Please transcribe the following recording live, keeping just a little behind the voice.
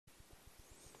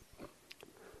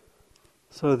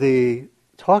So the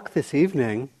talk this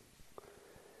evening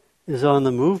is on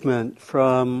the movement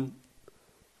from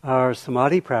our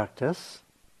Samadhi practice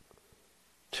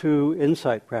to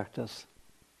insight practice.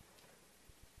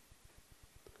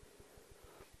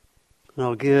 And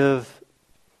I'll give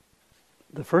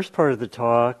the first part of the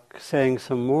talk saying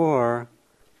some more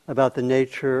about the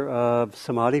nature of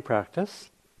Samadhi practice,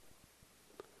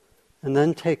 and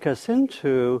then take us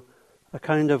into a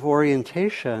kind of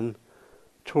orientation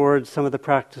towards some of the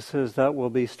practices that we'll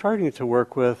be starting to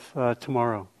work with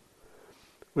tomorrow,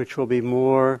 which will be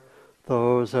more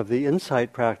those of the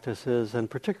insight practices, and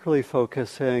particularly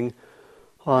focusing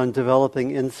on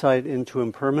developing insight into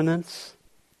impermanence,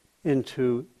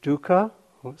 into dukkha,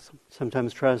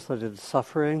 sometimes translated as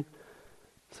suffering,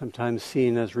 sometimes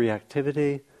seen as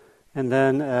reactivity, and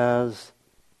then as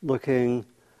looking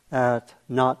at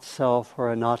not self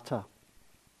or anatta.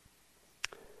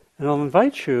 And I'll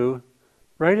invite you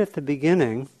right at the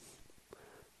beginning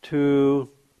to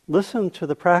listen to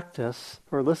the practice,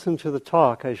 or listen to the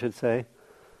talk, I should say,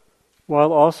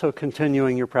 while also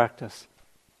continuing your practice.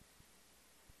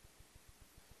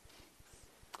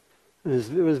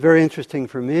 It was very interesting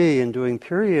for me in doing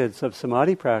periods of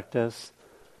Samadhi practice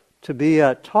to be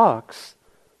at talks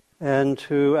and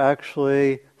to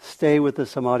actually stay with the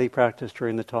Samadhi practice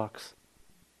during the talks.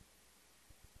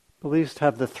 At least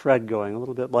have the thread going, a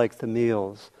little bit like the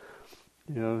meals.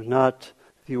 Not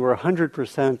if you were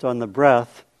 100% on the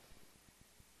breath,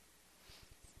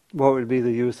 what would be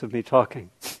the use of me talking?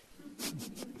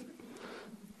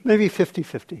 Maybe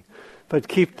 50-50, but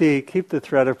keep the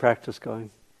thread of practice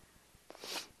going.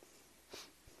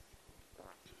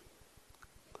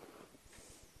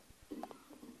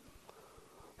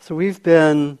 So we've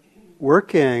been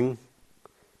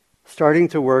starting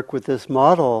to work with this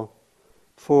model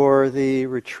for the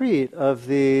retreat of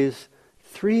these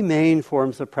three main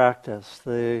forms of practice.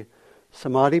 The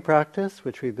Samadhi practice,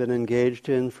 which we've been engaged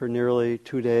in for nearly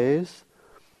 2 days.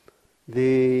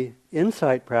 The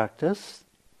insight practice,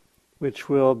 which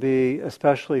we'll be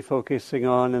especially focusing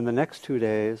on in the next 2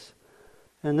 days.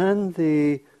 And then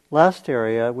the last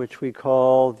area, which we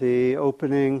call the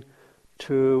opening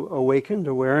to awakened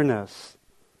awareness,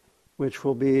 which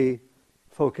will be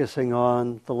focusing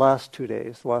on the last 2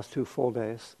 days, the last 2 full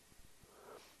days.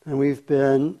 And we've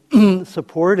been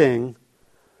supporting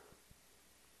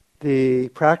the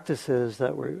practices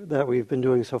that we've been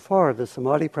doing so far, the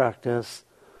Samadhi practice,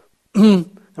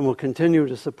 and we'll continue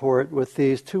to support with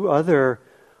these 2 other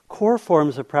core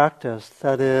forms of practice,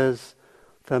 that is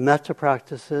the metta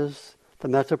practices,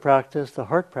 the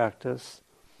heart practice,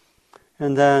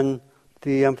 and then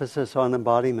the emphasis on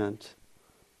embodiment.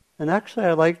 And actually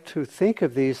I like to think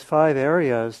of these 5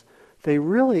 areas, they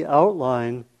really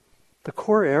outline the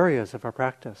core areas of our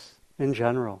practice in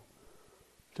general.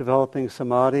 Developing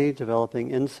samadhi, developing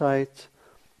insight,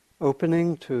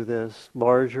 opening to this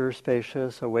larger,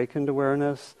 spacious, awakened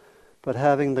awareness, but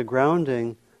having the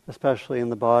grounding, especially in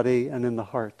the body and in the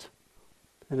heart.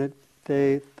 And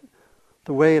the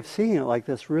way of seeing it like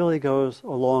this really goes a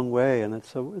long way, and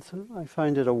I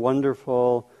find it a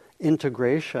wonderful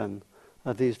integration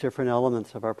of these different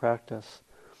elements of our practice.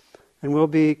 And we'll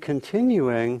be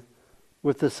continuing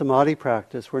with the Samadhi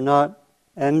practice. We're not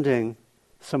ending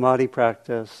Samadhi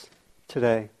practice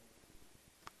today.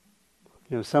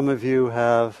 Some of you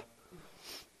have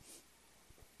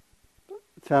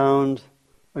found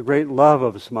a great love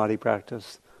of Samadhi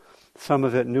practice, some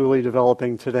of it newly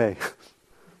developing today.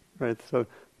 Right? So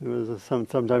it was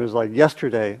sometimes like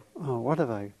yesterday, what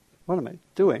am I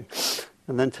doing?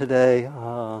 And then today,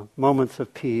 moments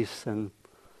of peace, and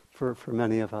for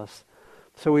many of us.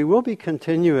 So we will be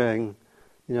continuing,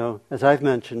 as I've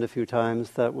mentioned a few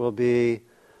times, that we'll be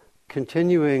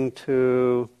continuing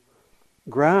to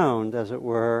ground, as it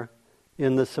were,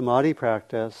 in the Samadhi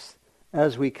practice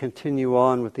as we continue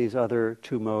on with these other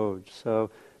 2 modes. So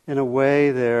in a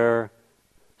way they're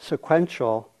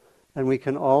sequential, and we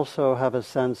can also have a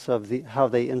sense of how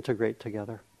they integrate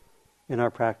together in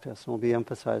our practice. And we'll be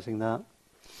emphasizing that.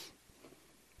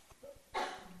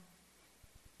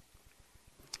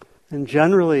 And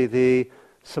generally the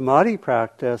Samadhi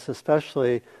practice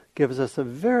especially gives us a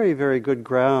very, very good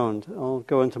ground. I'll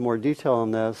go into more detail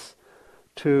on this,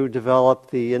 to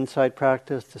develop the insight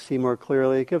practice, to see more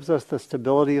clearly. It gives us the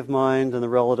stability of mind and the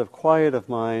relative quiet of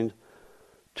mind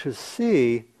to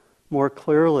see more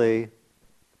clearly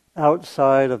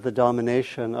outside of the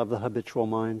domination of the habitual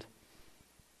mind,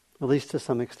 at least to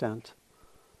some extent.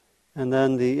 And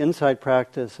then the insight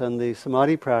practice and the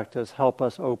Samadhi practice help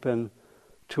us open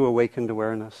to awakened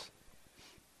awareness.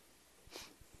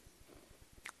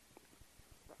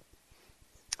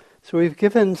 So we've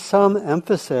given some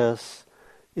emphasis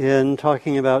in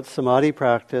talking about samadhi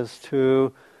practice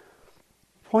to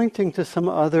pointing to some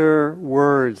other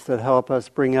words that help us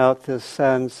bring out this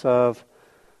sense of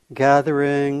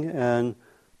gathering and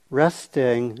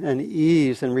resting and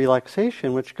ease and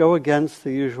relaxation, which go against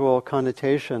the usual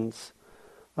connotations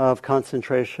of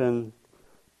concentration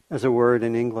as a word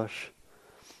in English.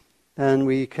 And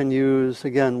we can use,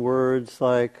 again, words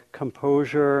like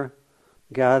composure,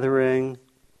 gathering,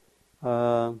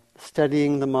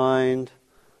 steadying the mind.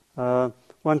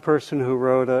 One person who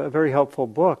wrote a very helpful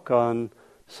book on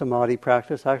samadhi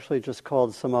practice, actually just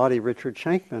called Samadhi, Richard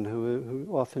Shankman, who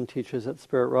often teaches at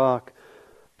Spirit Rock,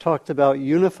 talked about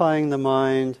unifying the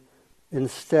mind in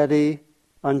steady,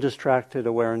 undistracted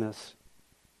awareness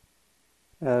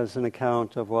as an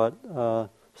account of what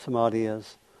samadhi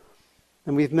is.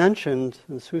 And we've mentioned,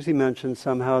 and Susie mentioned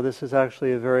somehow, this is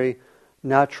actually a very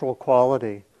natural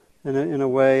quality. In a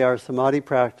way, our samadhi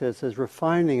practice is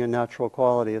refining a natural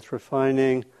quality. It's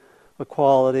refining a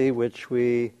quality which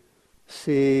we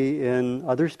see in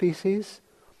other species.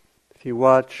 If you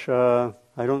watch, I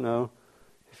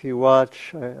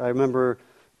remember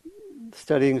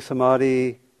studying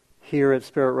samadhi here at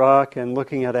Spirit Rock and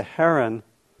looking at a heron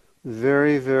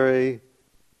very, very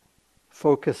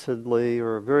focusedly,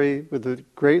 or with a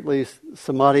greatly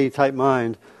samadhi type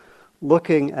mind,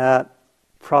 looking at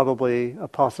probably a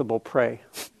possible prey.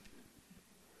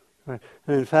 Right.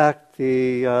 And in fact,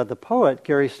 the poet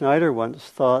Gary Snyder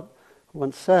once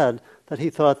said that he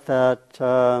thought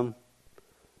that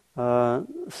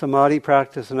samadhi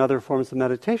practice and other forms of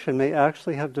meditation may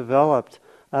actually have developed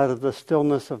out of the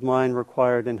stillness of mind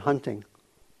required in hunting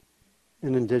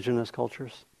in indigenous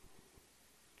cultures.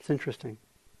 It's interesting.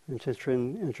 It's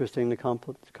interesting to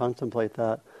contemplate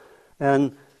that.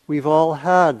 And we've all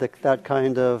had that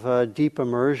kind of deep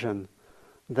immersion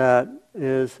that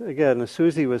is, again, as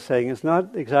Susie was saying, is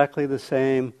not exactly the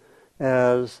same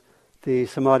as the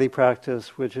samadhi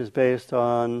practice, which is based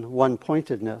on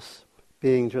one-pointedness,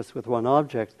 being just with one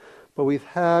object. But we've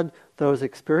had those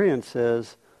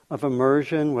experiences of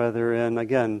immersion, whether in,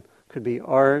 again, could be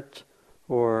art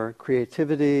or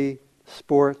creativity,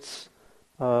 sports,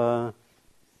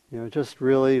 just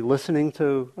really listening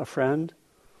to a friend.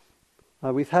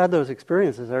 We've had those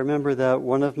experiences. I remember that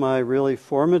one of my really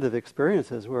formative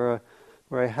experiences where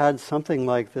I had something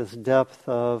like this depth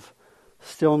of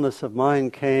stillness of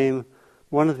mind came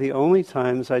one of the only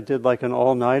times I did like an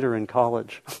all-nighter in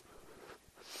college.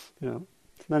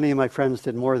 Many of my friends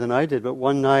did more than I did, but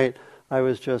one night I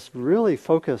was just really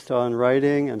focused on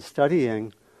writing and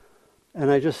studying, and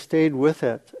I just stayed with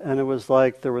it, and it was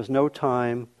like there was no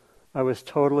time. I was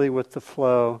totally with the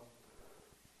flow.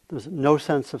 There's no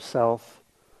sense of self.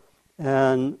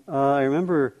 And I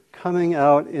remember coming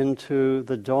out into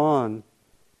the dawn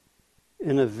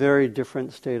in a very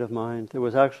different state of mind. It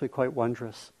was actually quite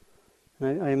wondrous.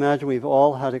 And I imagine we've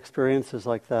all had experiences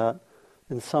like that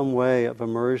in some way of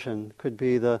immersion. Could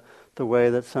be the way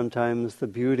that sometimes the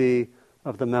beauty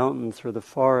of the mountains or the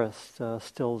forest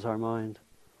stills our mind.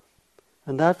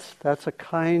 And that's a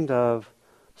kind of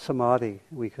samadhi,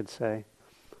 we could say.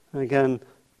 And again,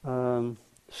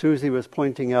 Susie was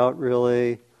pointing out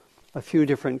really a few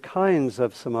different kinds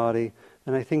of samadhi,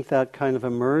 and I think that kind of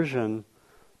immersion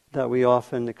that we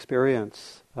often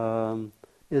experience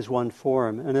is one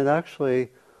form. And it actually,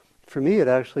 for me, it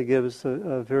actually gives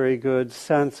a very good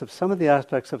sense of some of the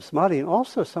aspects of samadhi, and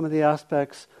also some of the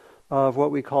aspects of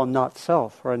what we call not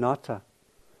self, or anatta.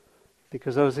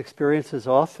 Because those experiences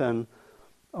often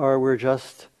we're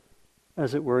just,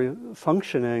 as it were,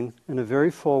 functioning in a very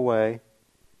full way,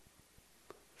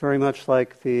 very much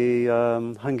like the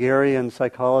Hungarian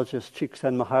psychologist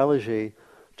Csikszentmihalyi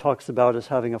talks about as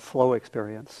having a flow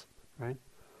experience, right?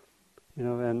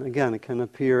 And again, it can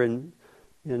appear in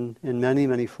many,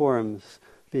 many forms.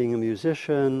 Being a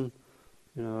musician,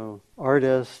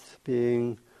 artist,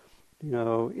 being,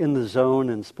 in the zone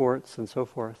in sports and so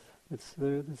forth. It's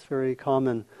very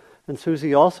common. And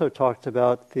Susie also talked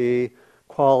about the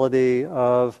quality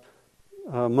of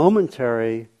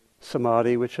momentary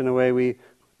samadhi, which in a way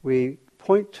we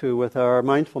point to with our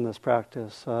mindfulness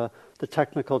practice. The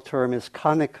technical term is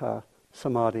anicca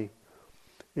samadhi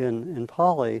in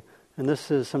Pali, and this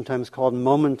is sometimes called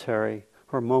momentary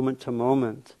or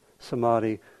moment-to-moment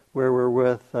samadhi, where we're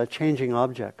with changing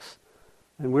objects.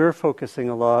 And we're focusing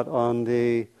a lot on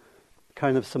the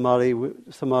kind of samadhi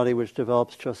which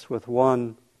develops just with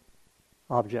one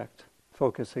object,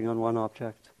 focusing on one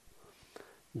object.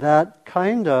 That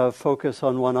kind of focus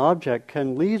on one object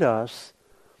can lead us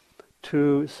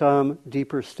to some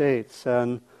deeper states.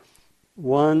 And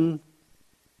one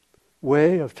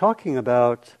way of talking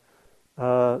about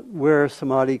where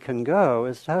samadhi can go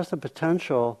is it has the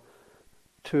potential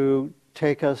to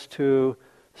take us to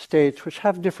states which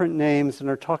have different names and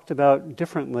are talked about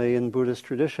differently in Buddhist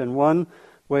tradition. One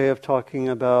way of talking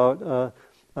about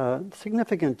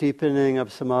significant deepening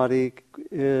of samadhi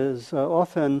is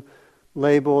often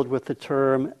labeled with the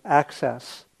term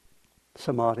access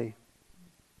samadhi.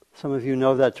 Some of you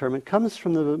know that term. It comes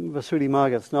from the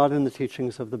Visuddhimagga. It's not in the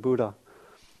teachings of the Buddha.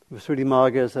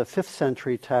 Visuddhimagga is a 5th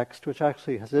century text which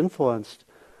actually has influenced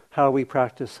how we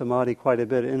practice samadhi quite a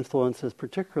bit. It influences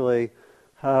particularly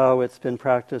how it's been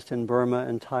practiced in Burma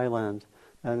and Thailand,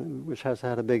 and which has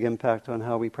had a big impact on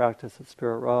how we practice at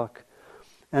Spirit Rock.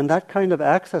 And that kind of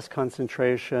access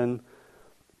concentration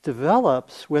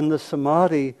develops when the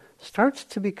samadhi starts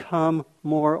to become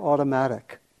more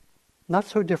automatic. Not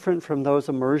so different from those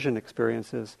immersion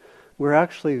experiences. We're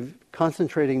actually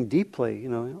concentrating deeply,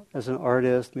 as an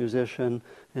artist, musician,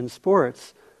 in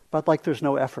sports, but like there's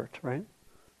no effort, right?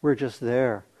 We're just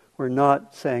there. We're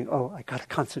not saying, oh, I got to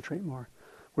concentrate more.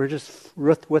 We're just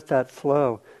with that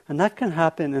flow. And that can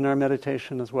happen in our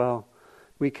meditation as well.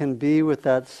 We can be with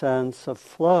that sense of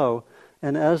flow,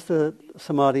 and as the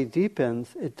samadhi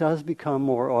deepens, it does become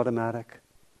more automatic.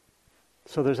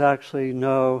 So there's actually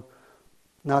not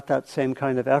that same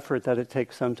kind of effort that it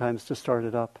takes sometimes to start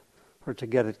it up or to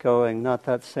get it going, not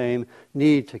that same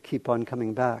need to keep on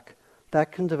coming back.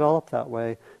 That can develop that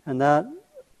way, and that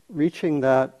reaching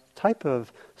that type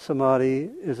of samadhi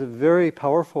is a very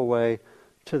powerful way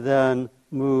to then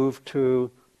move to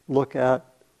look at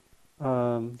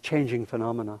changing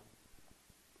phenomena,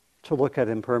 to look at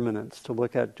impermanence, to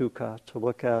look at dukkha, to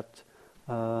look at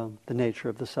the nature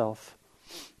of the self.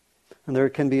 And there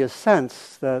can be a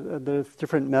sense that there's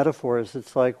different metaphors.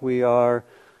 It's like we are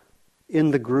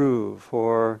in the groove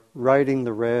or riding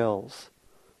the rails,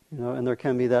 and there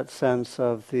can be that sense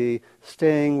of the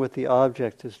staying with the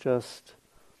object is just,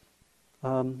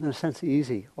 in a sense,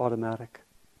 easy, automatic.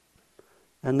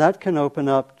 And that can open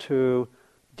up to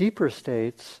deeper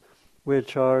states,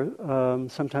 which are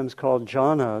sometimes called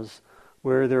jhanas,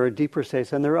 where there are deeper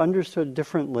states, and they're understood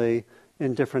differently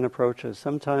in different approaches.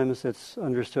 Sometimes it's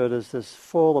understood as this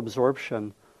full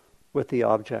absorption with the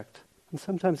object. And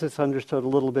sometimes it's understood a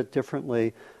little bit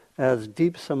differently as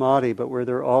deep samadhi, but where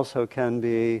there also can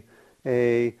be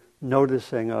a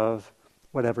noticing of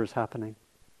whatever's happening.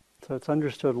 So it's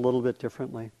understood a little bit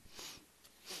differently.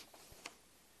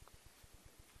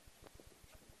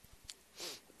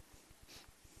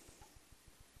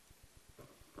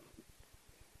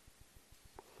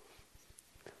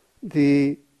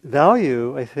 The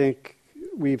value, I think,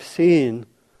 we've seen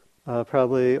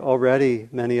probably already,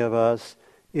 many of us,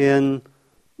 in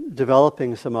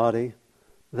developing samadhi,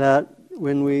 that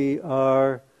when we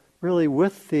are really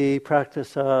with the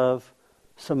practice of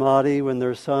samadhi, when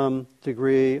there's some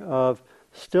degree of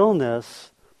stillness,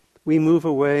 we move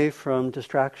away from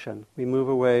distraction. We move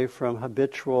away from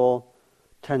habitual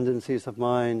tendencies of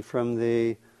mind, from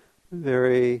the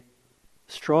very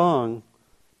strong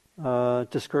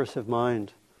discursive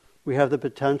mind. We have the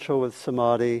potential with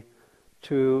samadhi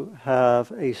to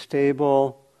have a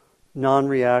stable,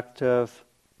 non-reactive,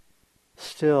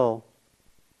 still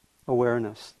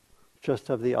awareness just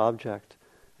of the object.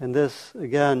 And this,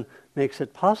 again, makes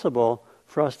it possible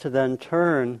for us to then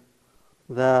turn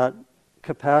that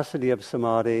capacity of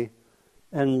samadhi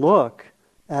and look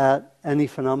at any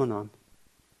phenomenon.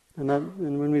 And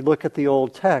when we look at the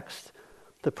old text,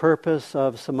 the purpose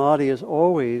of samadhi is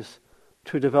always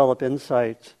to develop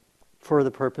insight for the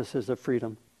purposes of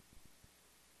freedom.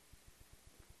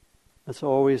 That's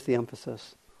always the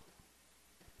emphasis.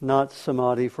 Not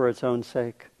samadhi for its own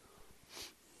sake.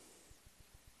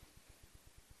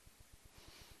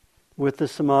 With the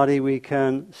samadhi, we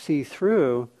can see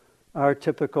through our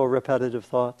typical repetitive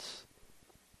thoughts.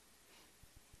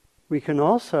 We can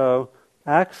also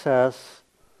access,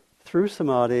 through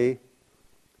samadhi,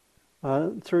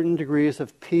 certain degrees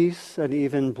of peace and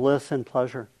even bliss and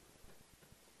pleasure,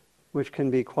 which can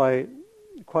be quite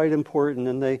important.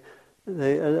 And they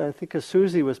I think, as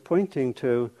Susie was pointing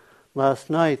to last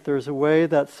night, there's a way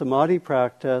that samadhi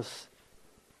practice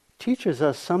teaches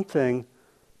us something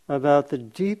about the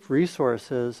deep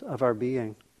resources of our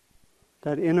being.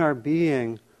 That in our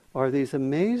being are these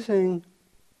amazing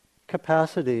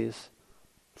capacities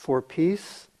for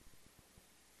peace,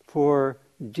 for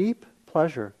deep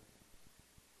pleasure,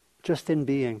 just in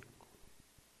being.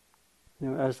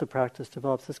 As the practice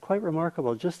develops, it's quite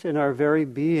remarkable. Just in our very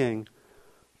being,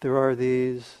 there are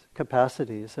these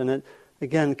capacities. And it,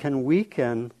 again, can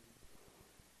weaken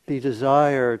the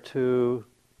desire to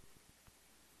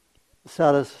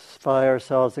satisfy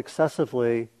ourselves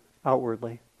excessively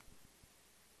outwardly.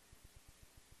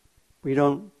 we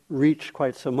don't reach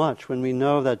quite so much. When we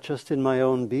know that just in my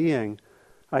own being,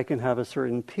 I can have a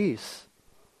certain peace,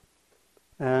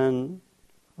 and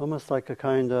almost like a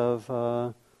kind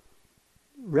of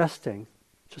resting,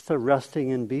 just a resting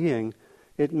in being,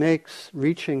 it makes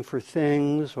reaching for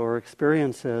things or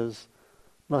experiences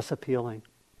less appealing.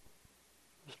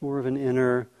 It's more of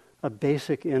a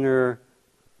basic inner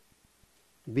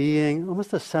being,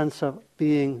 almost a sense of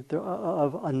being,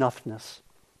 of enoughness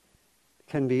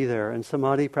can be there. And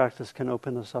samadhi practice can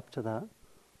open us up to that,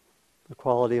 the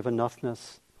quality of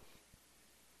enoughness.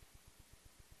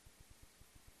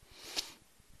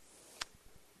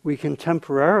 We can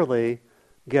temporarily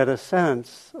get a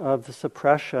sense of the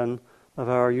suppression of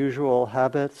our usual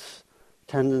habits,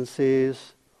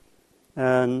 tendencies,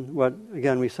 and what,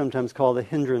 again, we sometimes call the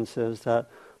hindrances, that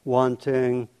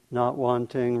wanting, not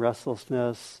wanting,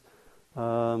 restlessness,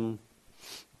 low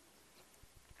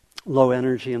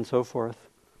energy, and so forth.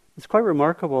 It's quite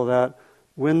remarkable that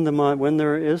when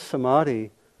there is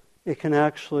samadhi, it can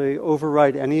actually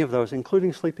override any of those,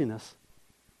 including sleepiness.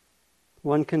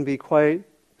 One can be quite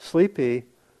sleepy,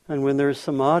 and when there's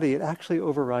samadhi, it actually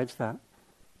overrides that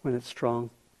when it's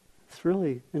strong. It's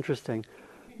really interesting.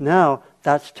 Now,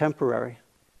 that's temporary.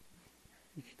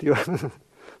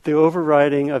 The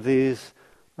overriding of these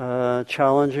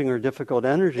challenging or difficult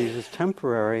energies is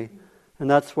temporary, and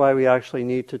that's why we actually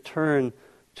need to turn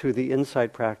to the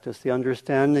insight practice. The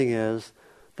understanding is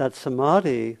that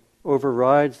samadhi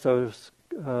overrides those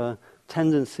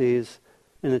tendencies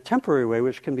in a temporary way,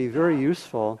 which can be very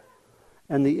useful,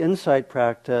 and the insight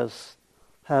practice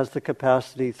has the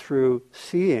capacity through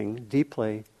seeing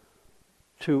deeply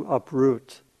to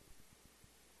uproot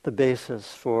the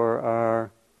basis for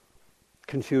our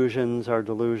confusions, our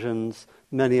delusions,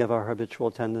 many of our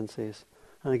habitual tendencies.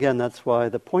 And again, that's why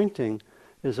the pointing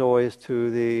is always to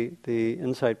the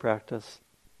insight practice.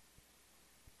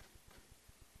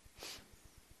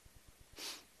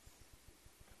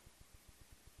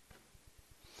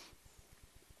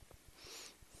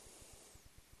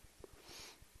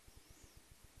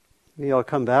 I'll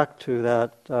come back to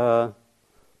that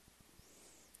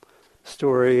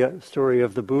story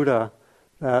of the Buddha,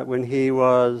 that when he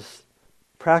was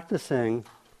practicing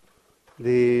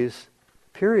these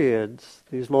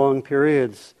long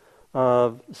periods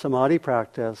of samadhi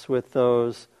practice with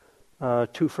those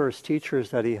two first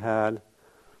teachers that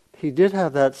he did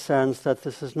have that sense that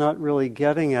this is not really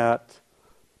getting at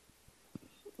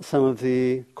some of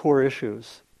the core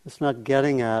issues. It's not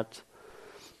getting at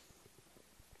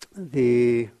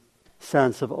the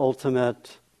sense of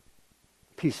ultimate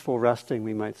peaceful resting,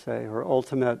 we might say, or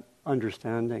ultimate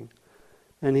understanding.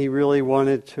 And he really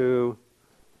wanted to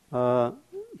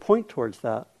point towards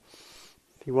that.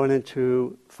 He wanted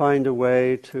to find a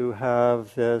way to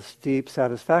have this deep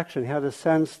satisfaction. He had a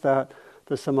sense that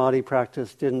the samadhi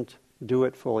practice didn't do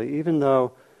it fully, even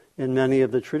though in many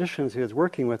of the traditions he was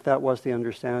working with, that was the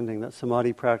understanding, that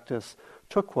samadhi practice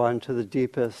took one to the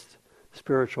deepest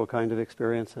spiritual kind of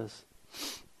experiences.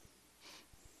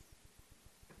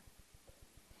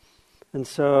 And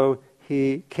so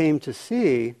he came to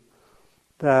see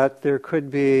that there could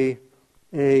be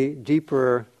a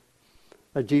deeper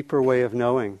way of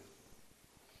knowing.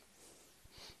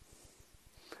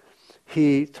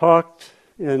 He talked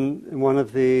in one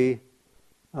of the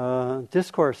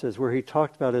discourses where he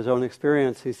talked about his own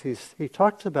experience. He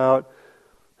talked about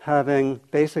having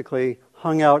basically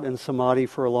hung out in samadhi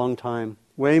for a long time,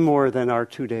 way more than our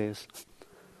 2 days.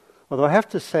 Although I have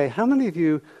to say, how many of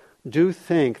you do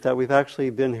think that we've actually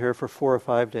been here for 4 or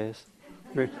 5 days?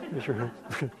 Raise your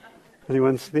hand.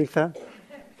 Anyone think that?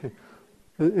 Okay.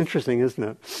 Interesting, isn't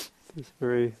it? It's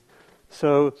very.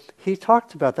 So he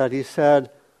talked about that. He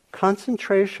said,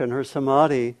 concentration or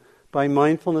samadhi by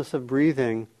mindfulness of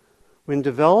breathing, when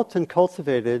developed and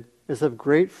cultivated, is of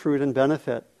great fruit and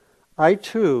benefit. I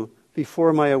too,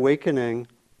 before my awakening,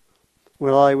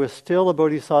 while I was still a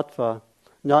bodhisattva,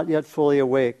 not yet fully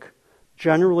awake,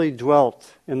 generally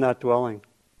dwelt in that dwelling.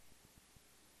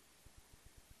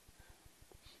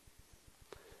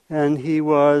 And he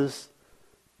was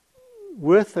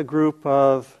with a group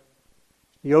of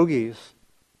yogis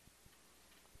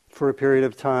for a period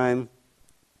of time,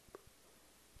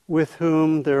 with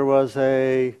whom there was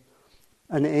an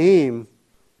aim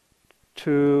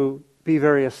to be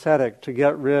very ascetic, to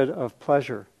get rid of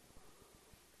pleasure,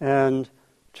 and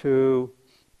to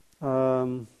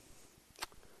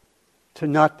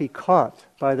not be caught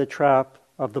by the trap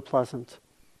of the pleasant,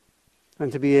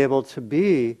 and to be able to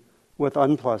be with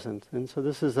unpleasant. And so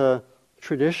this is a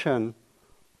tradition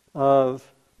of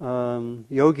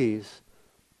yogis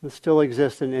that still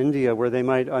exists in India, where they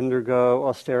might undergo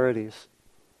austerities.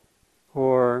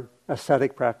 or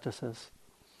ascetic practices.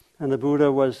 And the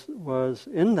Buddha was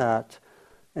in that.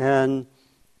 And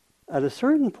at a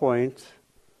certain point,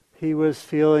 he was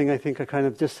feeling, I think, a kind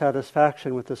of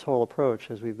dissatisfaction with this whole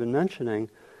approach, as we've been mentioning.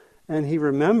 And he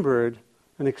remembered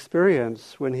an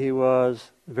experience when he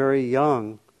was very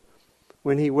young,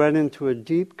 when he went into a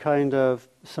deep kind of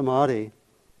samadhi.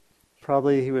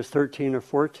 Probably he was 13 or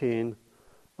 14,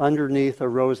 underneath a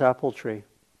rose apple tree.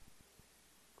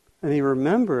 And he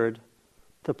remembered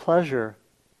the pleasure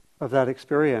of that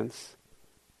experience.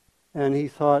 And he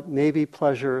thought, maybe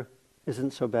pleasure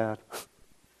isn't so bad.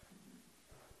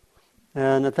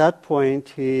 And at that point,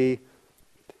 he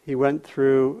went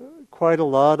through quite a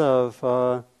lot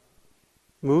of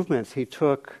movements. He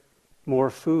took more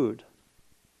food.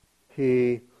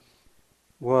 He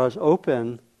was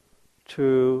open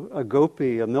to a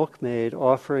gopi, a milkmaid,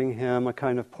 offering him a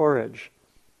kind of porridge,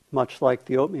 much like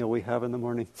the oatmeal we have in the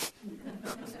morning.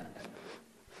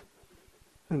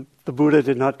 And the Buddha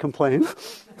did not complain.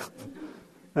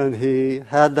 And he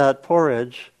had that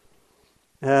porridge.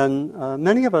 And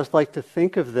many of us like to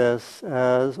think of this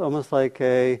as almost like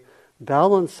a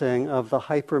balancing of the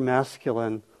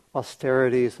hyper-masculine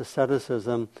austerities,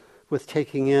 asceticism, with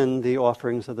taking in the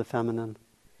offerings of the feminine.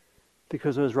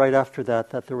 Because it was right after that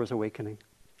there was awakening.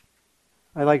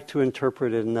 I like to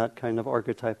interpret it in that kind of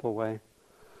archetypal way.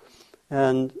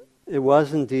 And it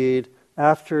was indeed,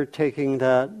 after taking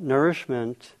that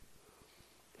nourishment,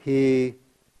 he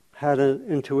had an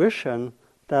intuition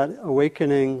that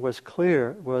awakening was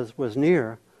clear, was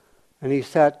near. And he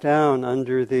sat down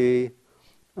under the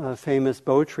famous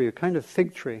bo tree, a kind of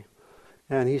fig tree.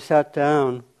 And he sat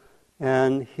down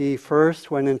and he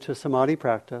first went into samadhi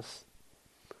practice.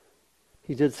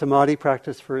 He did samadhi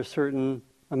practice for a certain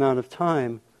amount of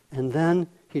time, and then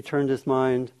he turned his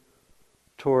mind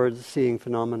towards seeing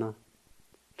phenomena,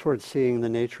 towards seeing the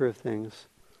nature of things.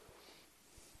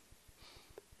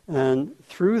 And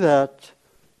through that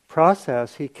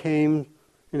process, he came,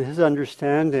 in his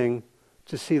understanding,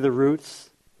 to see the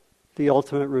roots, the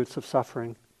ultimate roots of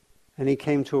suffering. And he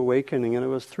came to awakening, and it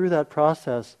was through that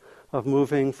process of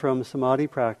moving from samadhi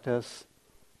practice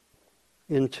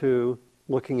into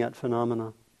looking at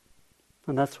phenomena.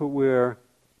 And that's what we're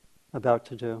about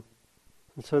to do.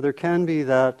 And so there can be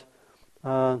that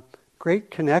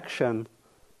great connection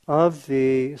of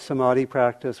the samadhi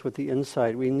practice with the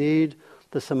insight. We need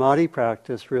the samadhi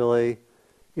practice really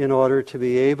in order to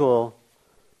be able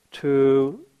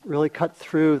to really cut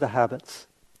through the habits,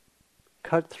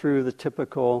 cut through the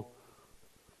typical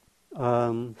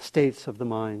states of the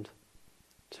mind,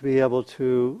 to be able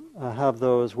to have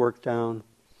those worked down.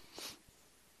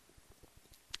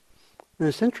 And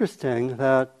it's interesting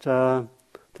that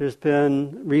there's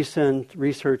been recent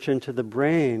research into the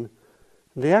brain.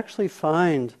 They actually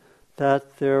find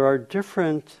that there are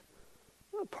different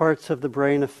parts of the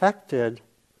brain affected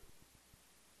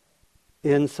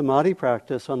in samadhi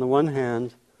practice on the one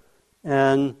hand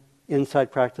and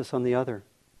insight practice on the other.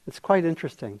 It's quite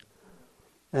interesting.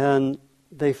 And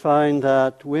they find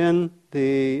that when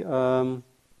the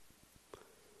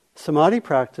samadhi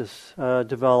practice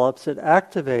develops, it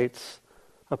activates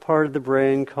a part of the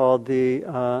brain called the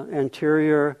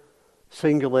anterior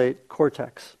cingulate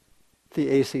cortex,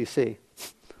 the ACC.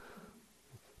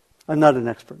 I'm not an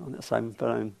expert on this,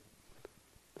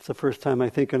 it's the first time I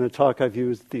think in a talk I've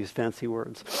used these fancy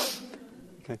words.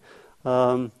 Okay.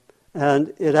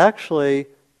 And it actually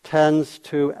tends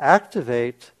to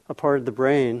activate a part of the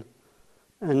brain,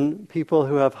 and people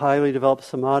who have highly developed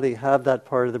samadhi have that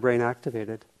part of the brain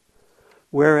activated.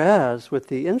 Whereas with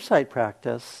the insight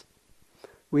practice,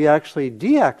 we actually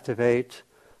deactivate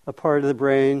a part of the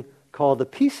brain called the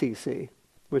PCC,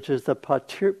 which is the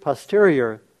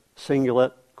posterior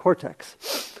cingulate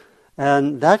cortex.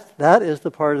 And that is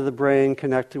the part of the brain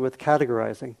connected with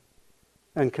categorizing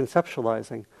and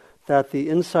conceptualizing, that the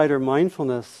insight or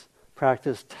mindfulness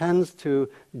practice tends to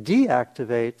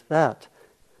deactivate that.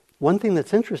 One thing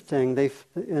that's interesting,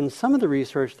 in some of the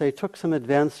research, they took some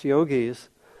advanced yogis,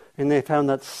 and they found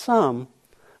that some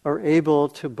are able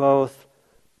to both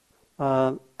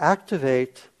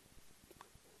activate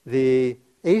the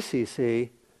ACC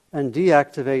and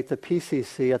deactivate the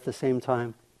PCC at the same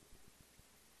time,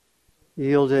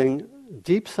 yielding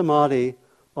deep samadhi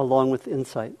along with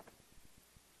insight.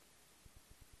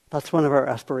 That's one of our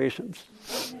aspirations.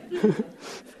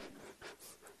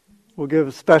 We'll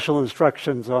give special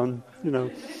instructions on,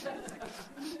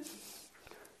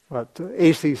 what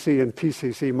ACC and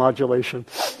PCC modulation.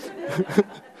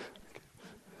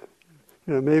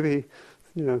 Maybe,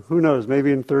 who knows?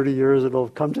 Maybe in 30 years it'll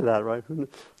come to that, right?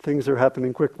 Things are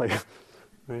happening quickly,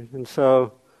 right? And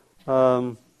so,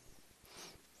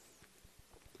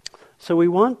 So we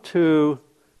want to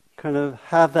kind of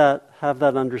have that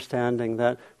understanding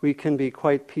that we can be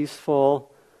quite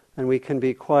peaceful and we can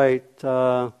be quite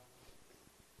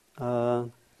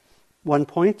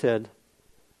one-pointed,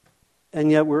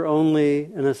 and yet we're only,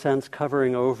 in a sense,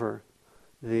 covering over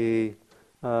the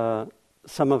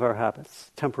some of our habits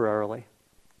temporarily.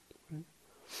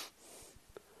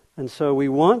 And so we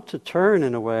want to turn,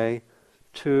 in a way,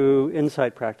 to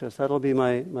insight practice. That'll be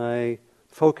my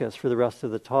focus for the rest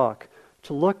of the talk,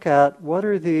 to look at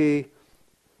what's the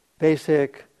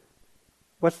basic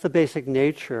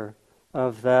nature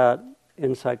of that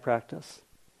insight practice.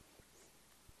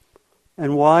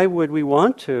 And why would we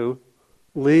want to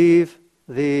leave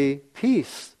the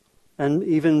peace and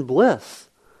even bliss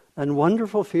and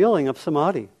wonderful feeling of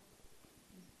samadhi?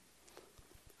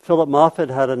 Philip Moffat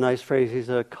had a nice phrase. He's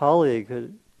a colleague, a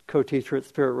co-teacher at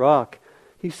Spirit Rock.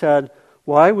 He said,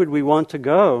 why would we want to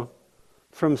go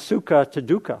from sukha to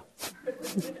dukkha?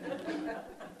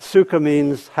 Sukha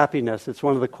means happiness. It's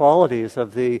one of the qualities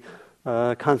of the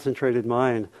concentrated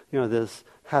mind. There's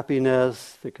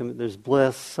happiness, there's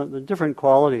bliss, different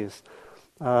qualities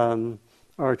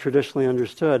are traditionally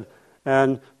understood.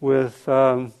 And with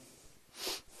our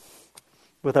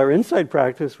insight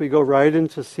practice, we go right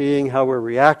into seeing how we're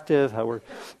reactive, how we're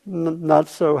not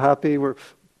so happy.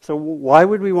 So why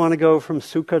would we want to go from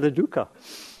sukha to dukkha?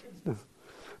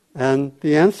 And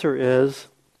the answer is,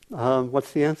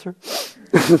 what's the answer?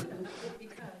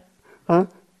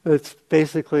 It's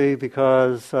basically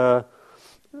because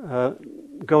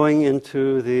going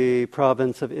into the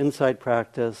province of insight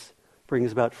practice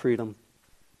brings about freedom.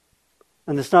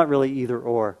 And it's not really either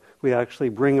or. We actually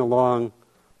bring along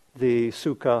the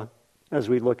sukha as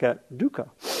we look at dukkha.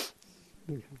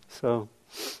 So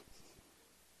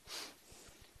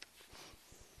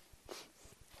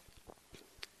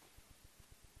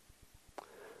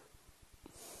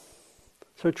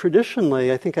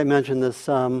traditionally, I think I mentioned this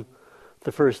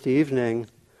the first evening,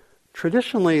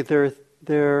 traditionally there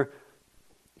are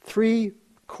three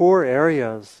core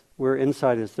areas where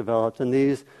insight is developed, and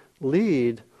these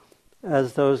lead,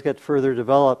 as those get further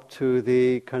developed, to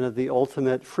the kind of the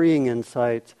ultimate freeing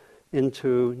insight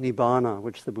into nibbana,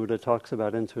 which the Buddha talks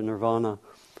about, into nirvana.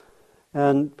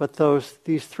 But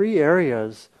these three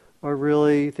areas are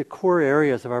really the core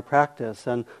areas of our practice.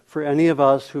 And for any of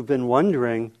us who've been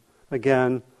wondering,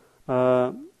 again,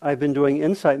 I've been doing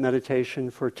insight meditation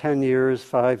for 10 years,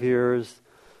 5 years,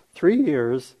 3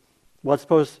 years.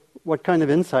 What kind of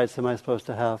insights am I supposed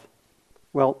to have?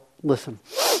 Well, listen.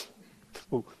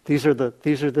 Well, these are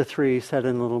the three set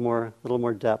in a little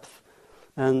more depth.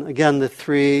 And again, the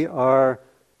three are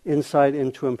insight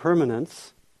into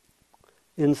impermanence,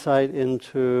 insight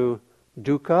into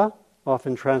dukkha,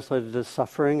 often translated as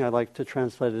suffering. I like to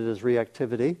translate it as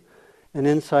reactivity, and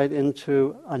insight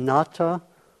into anatta,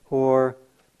 or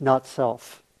not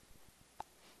self.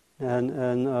 And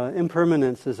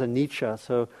impermanence is anicca.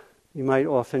 So you might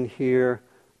often hear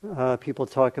people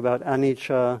talk about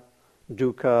anicca,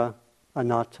 dukkha,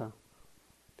 anatta.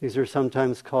 These are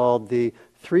sometimes called the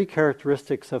three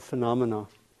characteristics of phenomena.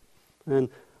 And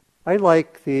I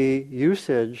like the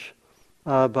usage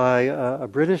by a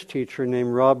British teacher named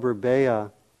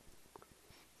Rothberg,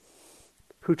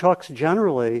 who talks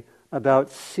generally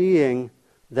about seeing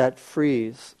that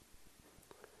frees.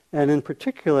 And in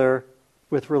particular,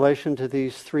 with relation to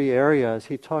these three areas,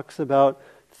 he talks about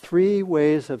 3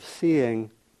 ways of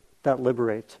seeing that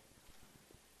liberate.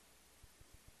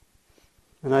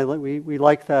 And we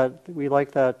like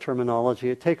that terminology.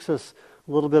 It takes us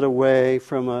a little bit away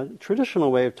from a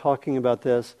traditional way of talking about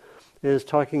this, is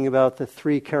talking about the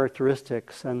 3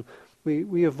 characteristics. And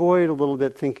we avoid a little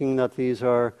bit thinking that these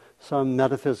are some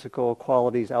metaphysical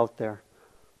qualities out there.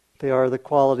 They are the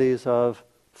qualities of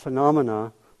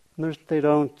phenomena. And they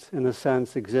don't, in a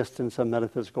sense, exist in some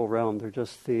metaphysical realm. They're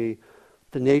just the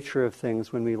nature of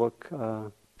things when we look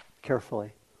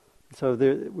carefully. So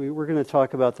we're going to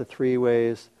talk about the 3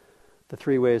 ways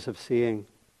of seeing.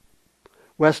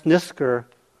 Wes Nisker,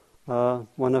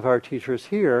 one of our teachers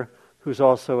here, who's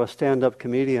also a stand-up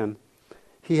comedian,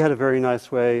 he had a very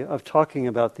nice way of talking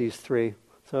about these 3.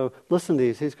 So listen to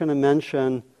these. He's going to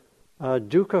mention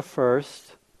dukkha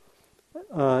first,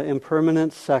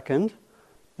 impermanence second,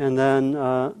 and then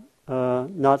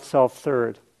not self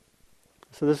third.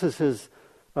 So this is his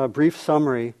brief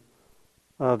summary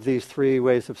of these 3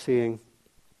 ways of seeing.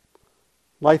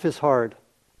 Life is hard.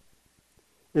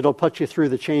 It'll put you through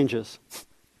the changes,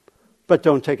 but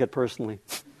don't take it personally.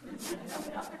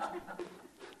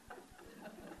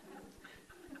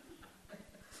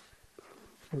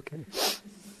 Okay.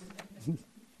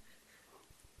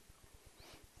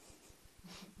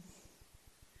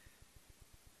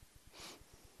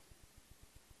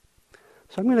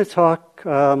 So I'm going to talk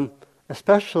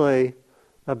especially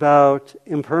about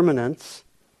impermanence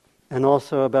and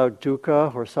also about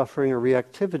dukkha or suffering or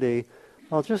reactivity.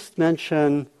 I'll just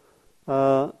mention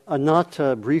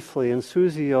anatta briefly, and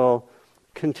Susie will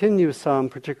continue some,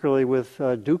 particularly with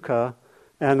dukkha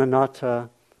and anatta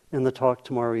in the talk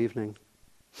tomorrow evening.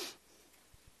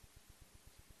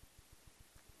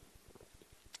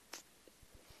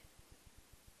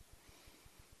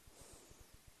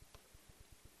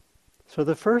 So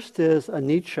the first is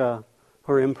anicca,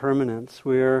 or impermanence.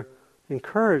 We're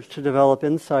encouraged to develop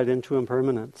insight into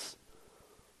impermanence.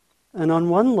 And on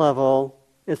one level,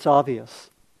 it's obvious.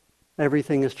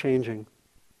 Everything is changing.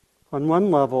 On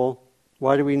one level,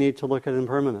 why do we need to look at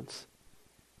impermanence?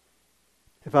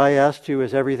 If I asked you,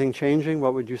 is everything changing,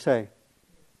 what would you say?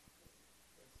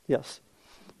 Yes.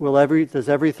 Does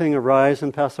everything arise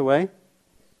and pass away?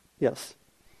 Yes.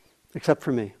 Except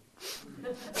for me.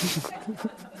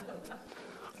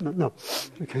 No.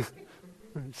 Okay.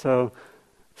 So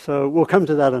we'll come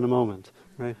to that in a moment,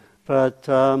 right? But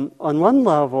on one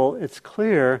level, it's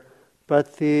clear,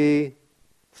 but the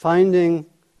finding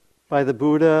by the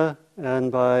Buddha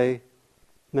and by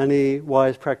many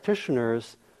wise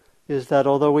practitioners is that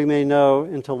although we may know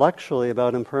intellectually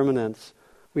about impermanence,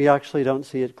 we actually don't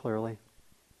see it clearly.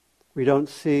 We don't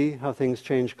see how things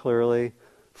change clearly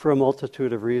for a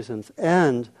multitude of reasons.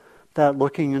 And that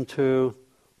looking into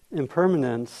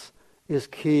impermanence is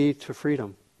key to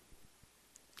freedom.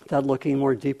 That looking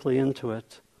more deeply into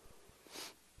it.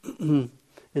 In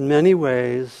many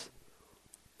ways,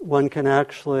 one can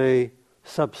actually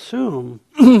subsume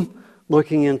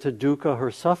looking into dukkha or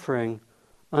suffering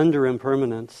under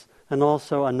impermanence, and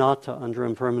also anatta under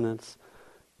impermanence.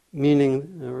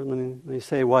 Meaning, or let me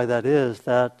say why that is,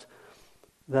 that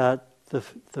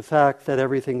the fact that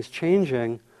everything's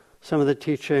changing, some of the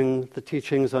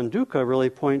teachings on dukkha really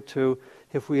point to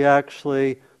if we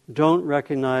actually don't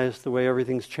recognize the way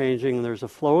everything's changing and there's a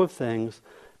flow of things,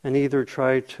 and either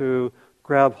try to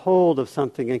grab hold of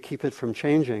something and keep it from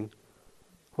changing,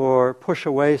 or push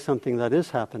away something that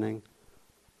is happening,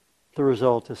 the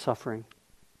result is suffering.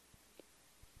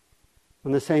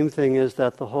 And the same thing is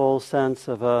that the whole sense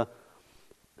of a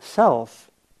self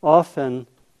often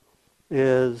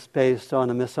is based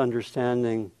on a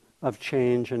misunderstanding of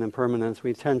change and impermanence.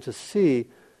 We tend to see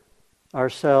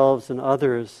ourselves and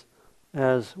others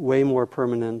as way more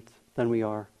permanent than we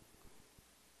are.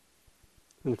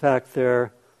 In fact,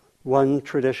 one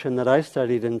tradition that I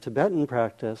studied in Tibetan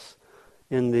practice,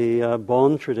 in the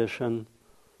Bon tradition,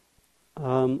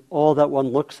 all that one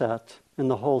looks at in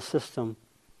the whole system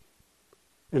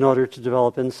in order to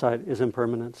develop insight is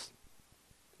impermanence.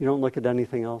 You don't look at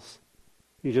anything else.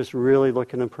 You just really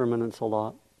look at impermanence a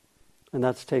lot. And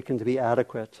that's taken to be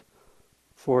adequate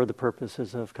for the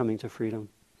purposes of coming to freedom.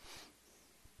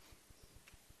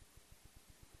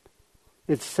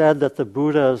 It's said that the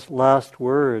Buddha's last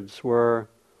words were,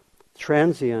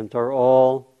 transient are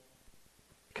all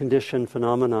conditioned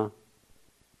phenomena.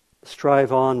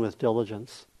 Strive on with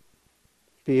diligence.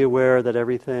 Be aware that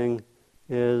everything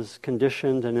is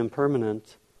conditioned and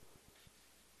impermanent,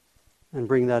 and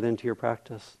bring that into your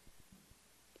practice.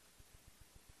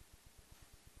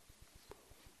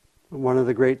 One of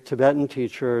the great Tibetan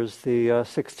teachers, the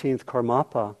 16th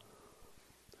Karmapa,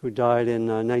 who died in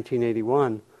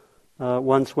 1981,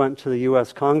 once went to the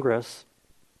U.S. Congress,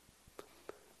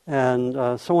 and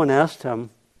someone asked him,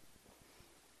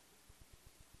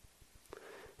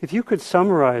 if you could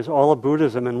summarize all of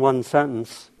Buddhism in one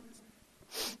sentence,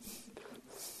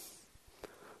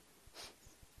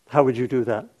 how would you do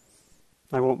that?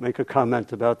 I won't make a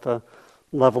comment about the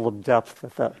level of depth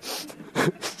that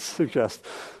suggests.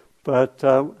 But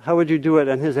how would you do it?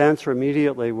 And his answer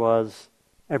immediately was,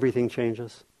 everything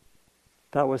changes.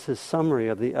 That was his summary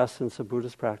of the essence of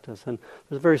Buddhist practice. And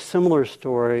there's a very similar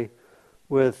story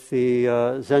with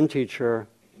the Zen teacher,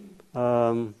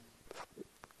 Suzuki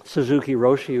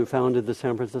Roshi, who founded the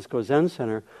San Francisco Zen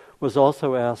Center, was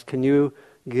also asked, can you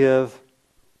give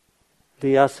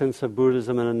the essence of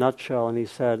Buddhism in a nutshell? And he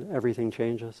said, everything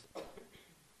changes.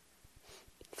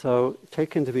 So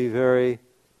taken to be very,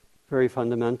 very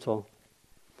fundamental.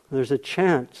 There's a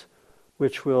chant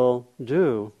which we'll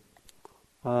do,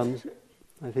 I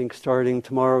think starting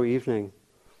tomorrow evening.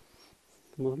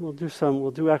 We'll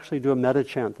actually do a metta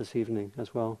chant this evening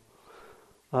as well.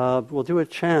 We'll do a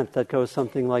chant that goes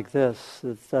something like this,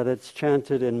 it's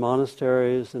chanted in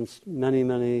monasteries and many,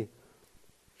 many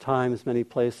times, many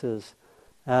places.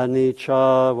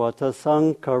 Anicca vata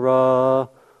sankhara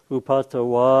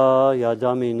upatawa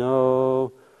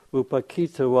yadamino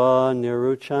upakitawa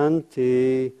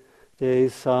niruchanti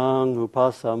desang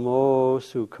upasamo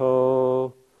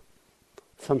sukho.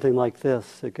 Something like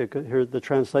this. Here the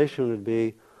translation would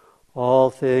be,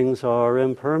 all things are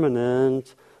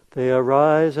impermanent, they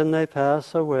arise and they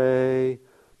pass away.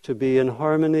 To be in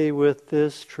harmony with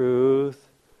this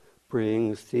truth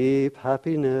brings deep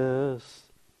happiness.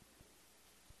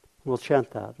 We'll chant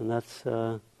that, and that's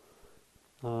a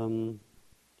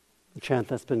chant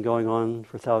that's been going on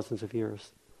for thousands of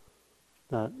years.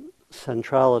 That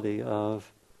centrality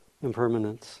of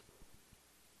impermanence.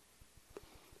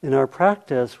 In our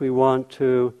practice, we want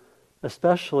to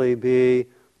especially be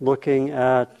looking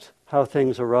at how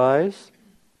things arise,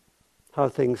 how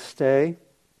things stay,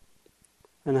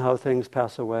 and how things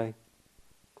pass away.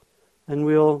 And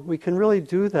we can really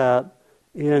do that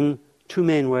in two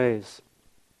main ways.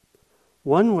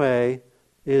 One way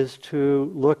is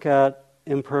to look at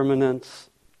impermanence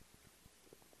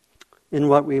in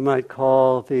what we might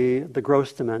call the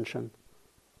gross dimension.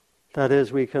 That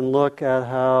is, we can look at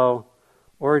how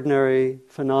ordinary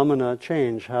phenomena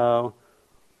change, how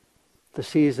the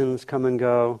seasons come and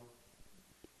go,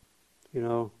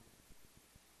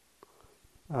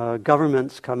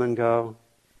 governments come and go,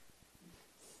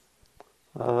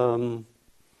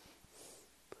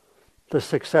 the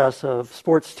success of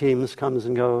sports teams comes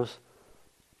and goes.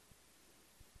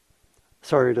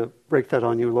 Sorry to break that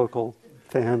on you local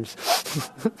fans.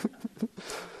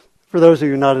 For those of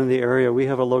you not in the area, we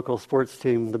have a local sports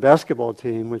team, the basketball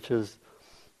team, which is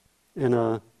in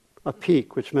a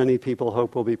peak, which many people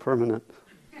hope will be permanent.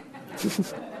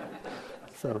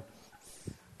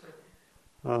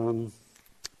 And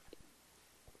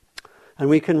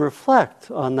we can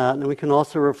reflect on that, and we can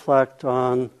also reflect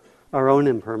on our own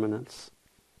impermanence.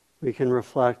 We can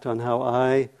reflect on how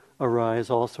I arise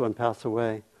also and pass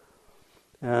away.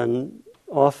 And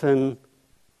often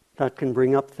that can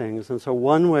bring up things. And so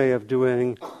one way of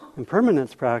doing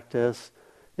impermanence practice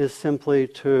is simply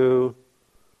to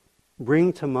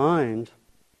bring to mind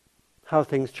how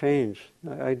things change.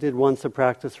 I did once a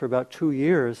practice for about 2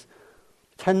 years,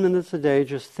 10 minutes a day,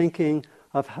 just thinking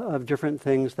of different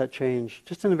things that change,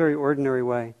 just in a very ordinary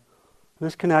way. And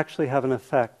this can actually have an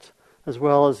effect, as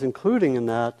well as including in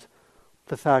that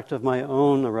the fact of my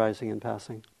own arising and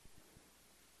passing,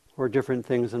 or different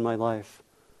things in my life.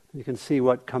 You can see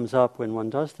what comes up when one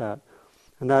does that.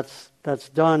 And that's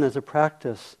done as a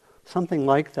practice, something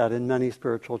like that in many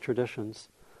spiritual traditions.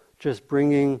 Just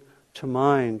bringing to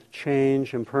mind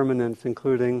change, impermanence,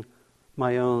 including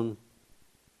my own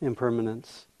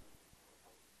impermanence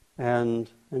and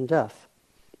death.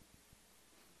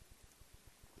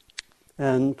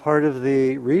 And part of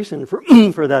the reason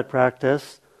for that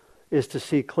practice is to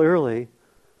see clearly,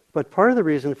 but part of the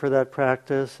reason for that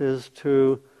practice is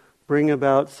to bring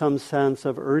about some sense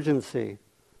of urgency.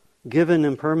 Given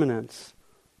impermanence,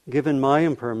 given my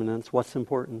impermanence, what's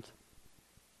important?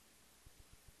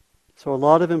 So a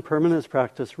lot of impermanence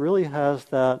practice really has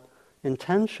that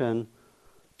intention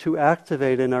to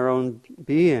activate in our own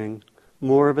being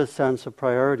more of a sense of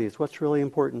priorities. What's really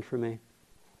important for me?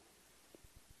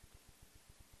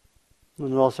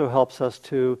 And it also helps us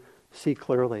to see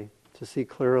clearly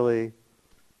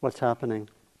what's happening.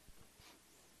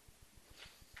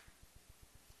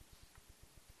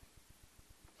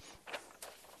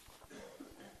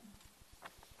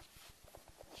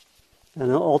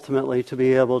 And ultimately to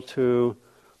be able to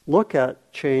look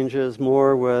at changes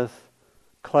more with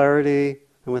clarity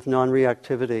and with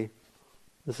non-reactivity.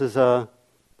 This is a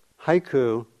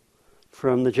haiku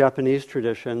from the Japanese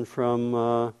tradition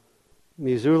from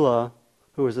Missoula,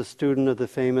 who was a student of the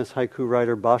famous haiku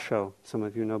writer Basho. Some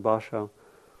of you know Basho.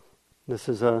 This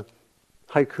is a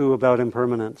haiku about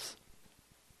impermanence.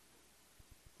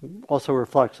 Also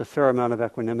reflects a fair amount of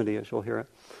equanimity, as you'll hear it.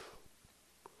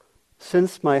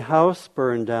 Since my house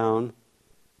burned down,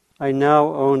 I now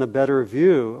own a better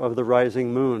view of the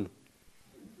rising moon.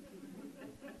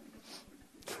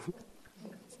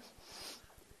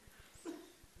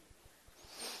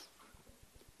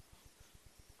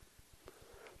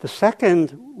 The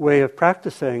second way of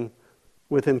practicing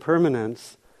with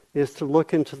impermanence is to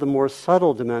look into the more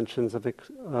subtle dimensions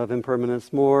of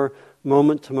impermanence, more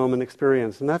moment-to-moment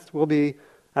experience. And we'll be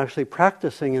actually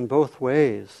practicing in both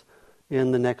ways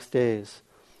in the next days.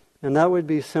 And that would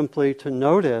be simply to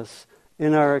notice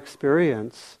in our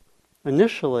experience,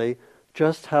 initially,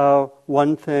 just how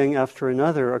one thing after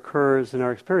another occurs in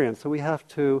our experience. So we have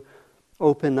to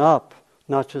open up,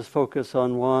 not just focus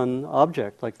on one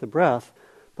object like the breath,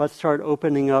 but start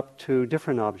opening up to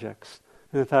different objects.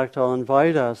 And in fact, I'll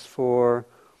invite us for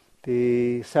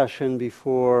the session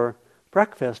before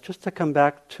breakfast just to come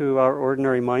back to our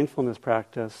ordinary mindfulness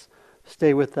practice.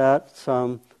 Stay with that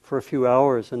for for a few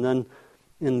hours, and then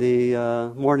in the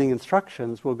morning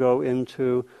instructions we'll go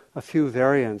into a few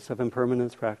variants of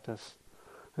impermanence practice.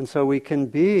 And so we can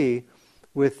be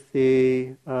with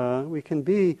the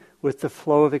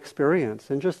flow of experience,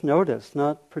 and just notice,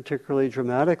 not particularly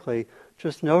dramatically,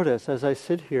 just notice as I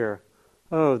sit here,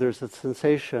 oh, there's a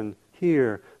sensation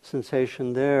here,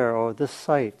 sensation there, or this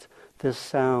sight, this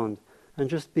sound, and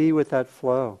just be with that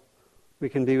flow. We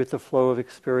can be with the flow of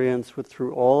experience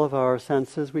through all of our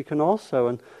senses. We can also,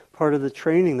 and part of the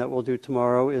training that we'll do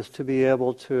tomorrow is to be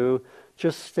able to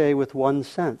just stay with one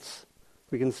sense.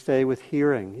 We can stay with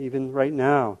hearing, even right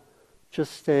now.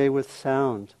 Just stay with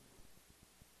sound.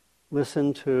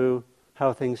 Listen to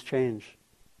how things change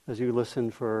as you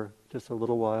listen for just a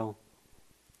little while.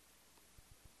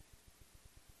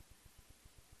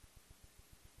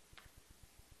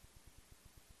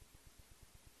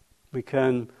 We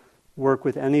can work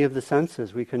with any of the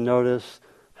senses. We can notice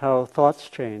how thoughts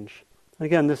change.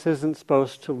 Again, this isn't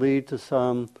supposed to lead to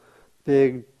some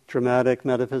big, dramatic,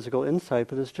 metaphysical insight,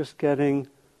 but it's just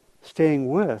staying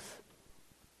with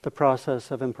the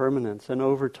process of impermanence. And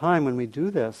over time, when we do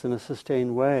this in a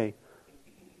sustained way,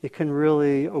 it can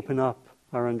really open up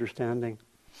our understanding.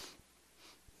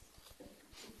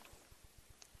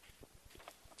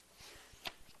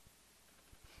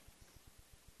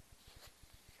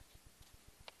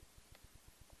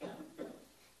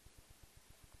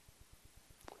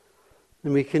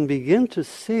 And we can begin to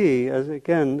see, as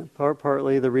again,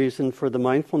 partly the reason for the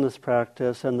mindfulness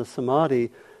practice and the samadhi,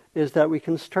 is that we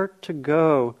can start to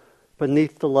go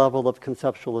beneath the level of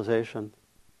conceptualization.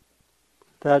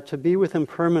 That to be with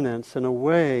impermanence, in a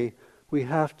way, we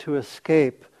have to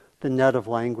escape the net of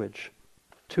language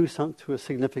to a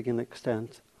significant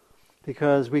extent.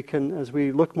 Because we can, as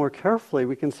we look more carefully,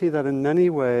 we can see that in many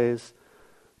ways,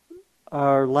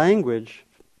 our language,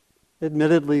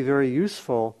 admittedly very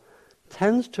useful,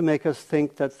 tends to make us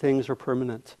think that things are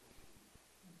permanent.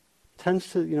 Tends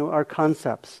to, our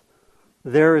concepts.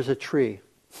 There is a tree.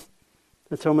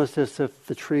 It's almost as if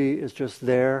the tree is just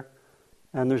there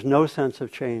and there's no sense of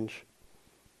change.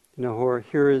 Or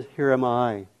here am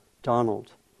I,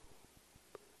 Donald.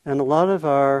 And a lot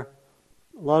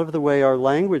of the way our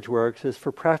language works is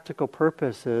for practical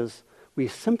purposes, we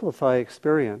simplify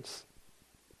experience,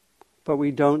 but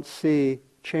we don't see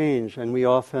change, and we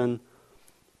often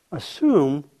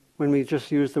assume, when we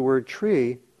just use the word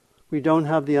tree, we don't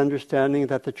have the understanding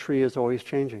that the tree is always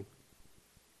changing.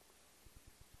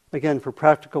 Again, for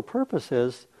practical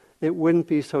purposes, it wouldn't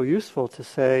be so useful to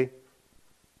say,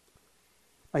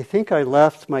 I think I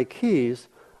left my keys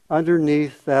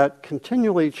underneath that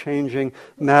continually changing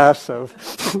mass of,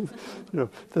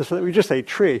 we just say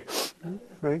tree,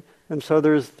 right? And so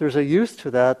there's a use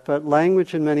to that, but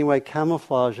language in many ways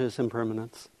camouflages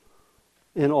impermanence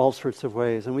in all sorts of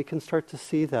ways, and we can start to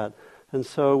see that. And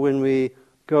so when we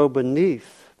go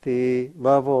beneath the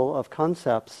level of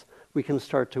concepts, we can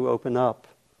start to open up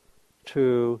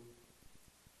to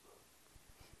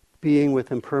being with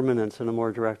impermanence in a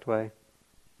more direct way.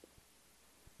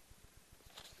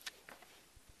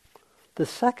 The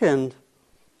second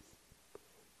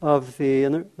of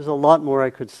and there's a lot more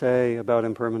I could say about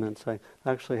impermanence. I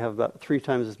actually have about 3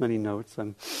 times as many notes.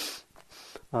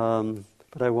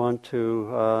 But I want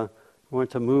to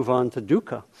move on to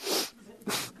dukkha.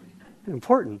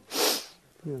 Important.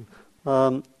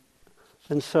 Yeah.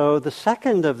 And so the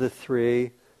second of the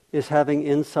 3 is having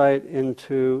insight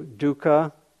into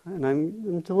dukkha, and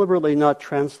I'm deliberately not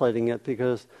translating it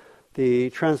because the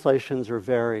translations are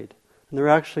varied. And they're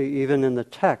actually, even in the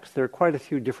text, there are quite a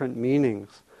few different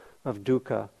meanings of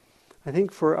dukkha. I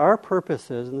think for our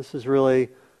purposes, and this is really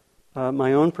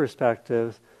my own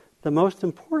perspective, the most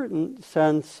important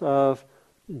sense of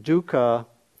dukkha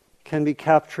can be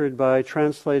captured by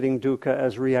translating dukkha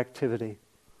as reactivity,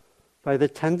 by the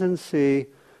tendency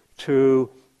to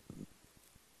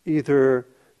either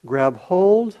grab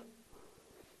hold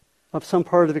of some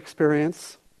part of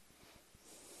experience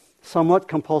somewhat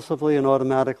compulsively and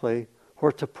automatically,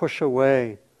 or to push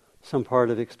away some part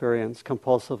of experience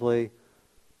compulsively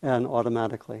and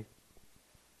automatically.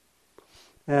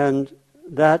 And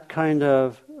that kind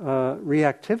of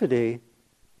reactivity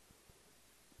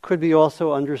could be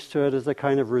also understood as a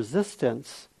kind of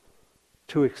resistance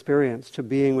to experience, to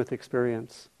being with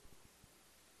experience.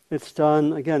 It's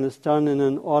done in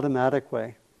an automatic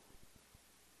way.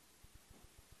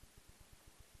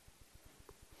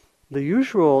 The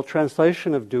usual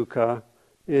translation of dukkha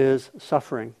is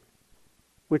suffering,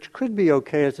 which could be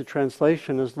okay as a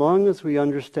translation as long as we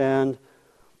understand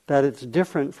that it's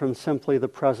different from simply the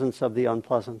presence of the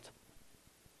unpleasant.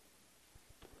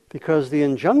 Because the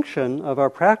injunction of our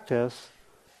practice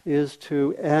is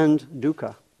to end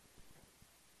dukkha.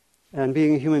 And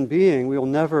being a human being, we will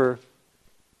never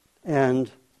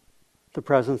end the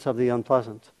presence of the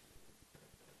unpleasant.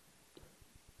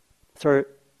 Sorry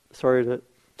to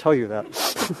tell you that.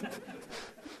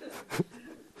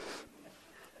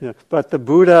 Yeah. But the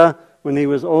Buddha, when he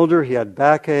was older, he had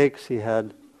backaches, he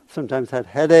sometimes had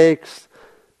headaches.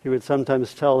 He would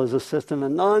sometimes tell his assistant,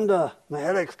 Ananda, my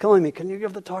headache's killing me, can you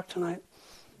give the talk tonight?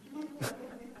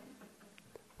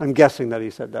 I'm guessing that he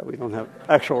said that. We don't have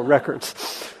actual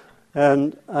records.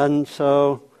 And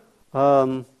so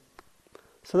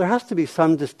there has to be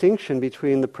some distinction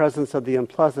between the presence of the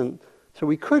unpleasant. So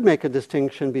we could make a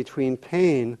distinction between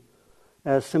pain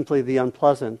as simply the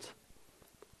unpleasant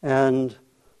and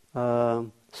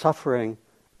suffering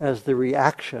as the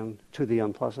reaction to the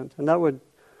unpleasant. And that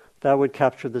would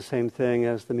capture the same thing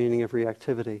as the meaning of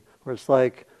reactivity. Where it's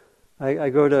like, I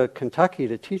go to Kentucky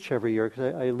to teach every year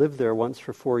because I lived there once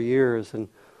for 4 years and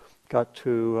got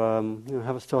to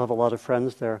still have a lot of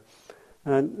friends there.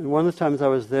 And one of the times I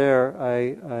was there,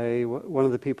 one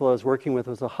of the people I was working with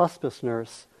was a hospice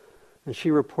nurse, and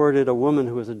she reported a woman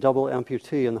who was a double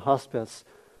amputee in the hospice,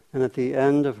 and at the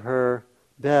end of her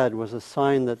bed was a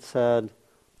sign that said,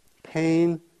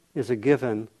 pain is a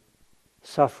given,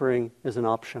 suffering is an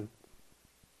option.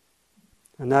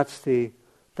 And that's the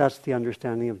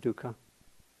understanding of dukkha.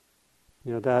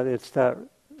 That it's that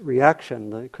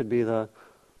reaction. It could be the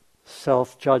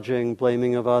self-judging,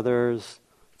 blaming of others,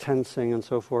 tensing, and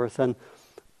so forth. And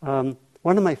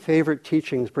one of my favorite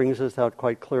teachings brings this out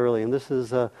quite clearly. And this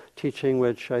is a teaching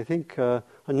which I think a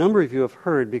number of you have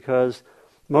heard because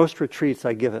most retreats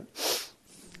I give it.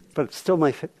 But it's still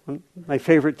my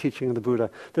favorite teaching of the Buddha.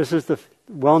 This is the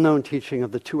well-known teaching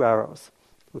of the 2 arrows.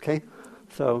 Okay?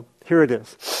 So here it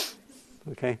is.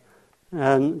 Okay?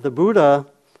 And the Buddha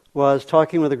was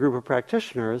talking with a group of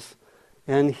practitioners,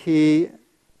 and he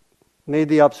made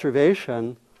the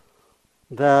observation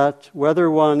that whether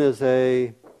one is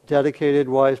a dedicated,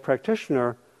 wise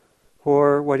practitioner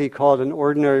or what he called an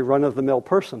ordinary run-of-the-mill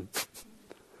person.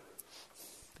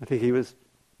 I think he was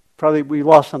we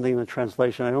lost something in the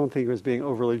translation. I don't think he was being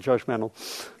overly judgmental,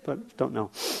 but don't know.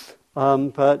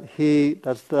 But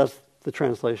that's the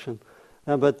translation.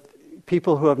 But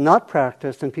people who have not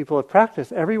practiced and people who have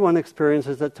practiced, everyone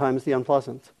experiences at times the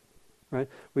unpleasant. Right?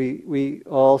 We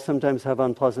all sometimes have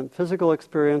unpleasant physical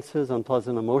experiences,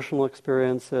 unpleasant emotional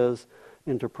experiences,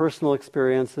 interpersonal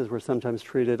experiences. We're sometimes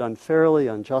treated unfairly,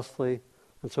 unjustly,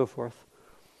 and so forth.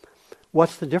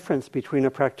 What's the difference between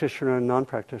a practitioner and a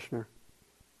non-practitioner?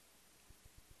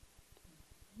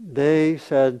 They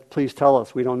said, please tell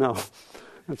us, we don't know.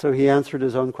 And so he answered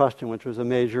his own question, which was a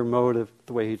major mode of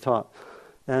the way he taught.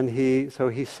 And he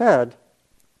said,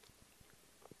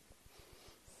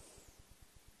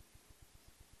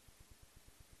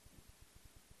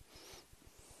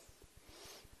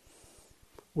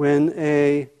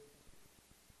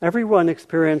 everyone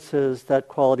experiences that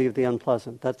quality of the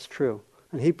unpleasant, that's true.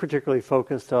 And he particularly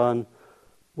focused on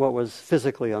what was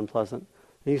physically unpleasant.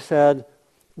 He said,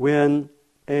 when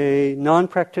a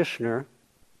non-practitioner,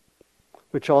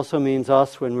 which also means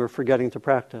us when we're forgetting to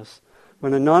practice,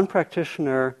 when a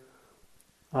non-practitioner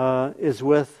is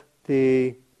with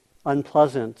the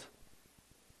unpleasant,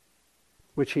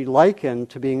 which he likened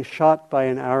to being shot by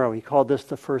an arrow, he called this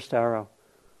the first arrow.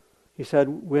 He said,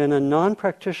 when a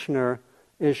non-practitioner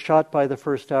is shot by the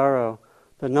first arrow,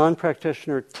 the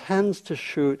non-practitioner tends to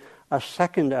shoot a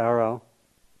second arrow,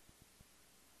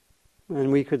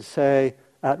 and we could say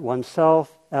at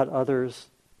oneself, at others,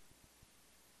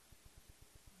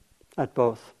 at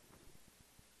both.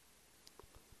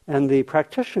 And the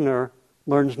practitioner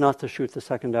learns not to shoot the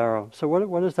second arrow. So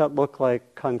what does that look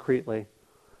like concretely?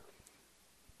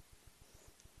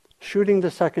 Shooting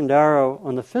the second arrow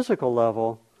on the physical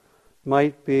level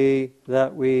might be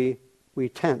that we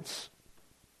tense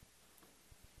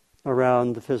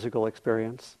around the physical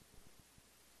experience.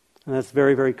 And that's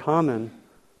very, very common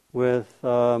with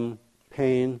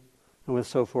pain and with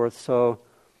so forth. So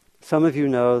some of you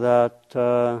know that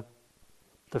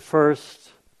the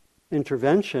first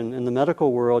intervention in the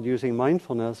medical world using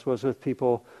mindfulness was with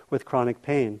people with chronic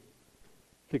pain.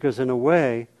 Because in a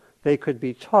way, they could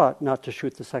be taught not to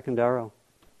shoot the second arrow.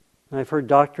 And I've heard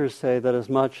doctors say that as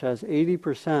much as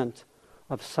 80%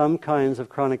 of some kinds of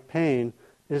chronic pain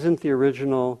isn't the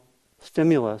original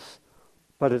stimulus,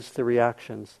 but it's the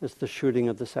reactions. It's the shooting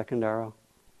of the second arrow.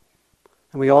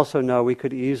 And we also know we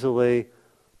could easily,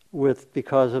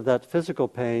 because of that physical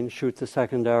pain, shoot the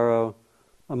second arrow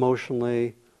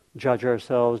emotionally, judge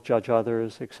ourselves, judge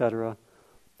others, etc.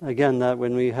 Again, that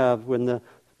when the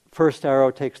first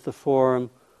arrow takes the form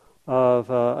of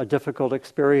a difficult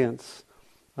experience,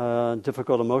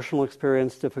 difficult emotional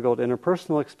experience, difficult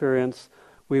interpersonal experience,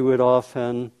 we would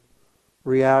often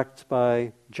react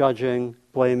by judging,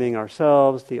 blaming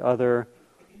ourselves, the other,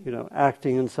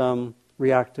 acting in some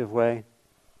reactive way.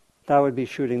 That would be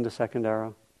shooting the second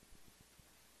arrow.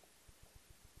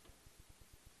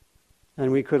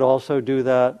 And we could also do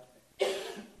that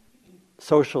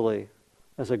socially,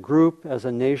 as a group, as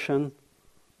a nation.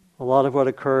 A lot of what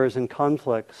occurs in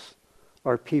conflicts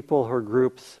are people or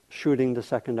groups shooting the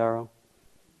second arrow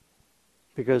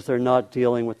because they're not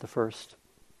dealing with the first.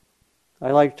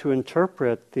 I like to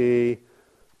interpret the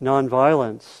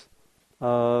nonviolence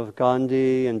of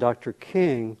Gandhi and Dr.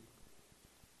 King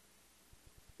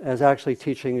as actually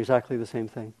teaching exactly the same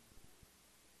thing.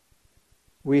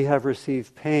 We have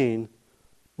received pain.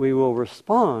 We will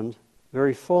respond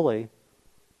very fully,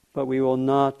 but we will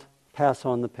not pass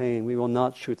on the pain. We will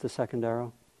not shoot the second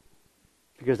arrow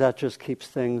because that just keeps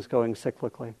things going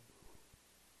cyclically.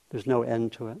 There's no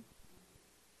end to it.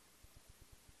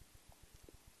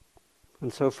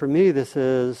 And so for me, this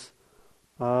is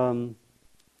a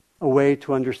way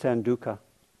to understand dukkha.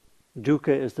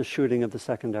 Dukkha is the shooting of the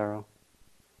second arrow.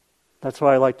 That's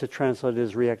why I like to translate it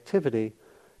as reactivity.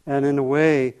 And in a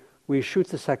way, we shoot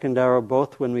the second arrow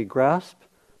both when we grasp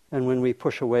and when we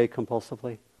push away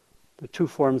compulsively. The two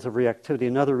forms of reactivity.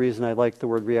 Another reason I like the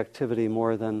word reactivity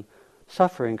more than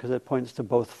suffering, because it points to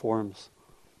both forms.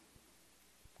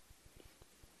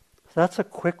 So that's a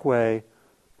quick way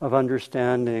of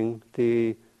understanding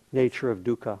the nature of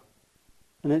dukkha.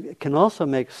 And it can also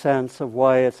make sense of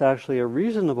why it's actually a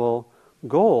reasonable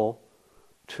goal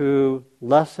to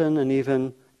lessen and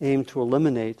even aim to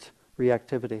eliminate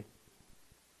reactivity.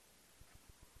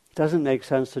 It doesn't make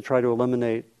sense to try to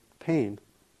eliminate pain,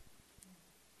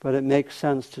 but it makes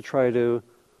sense to try to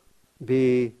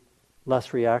be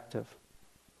less reactive.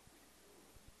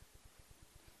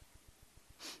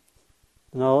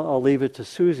 And I'll leave it to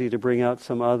Susie to bring out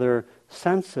some other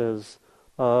senses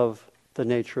of the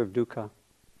nature of dukkha.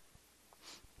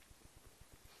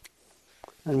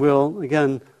 And we'll,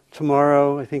 again,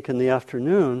 tomorrow, I think in the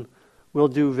afternoon, we'll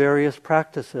do various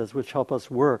practices which help us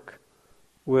work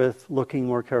with looking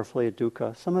more carefully at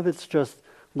dukkha. Some of it's just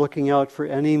looking out for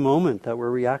any moment that we're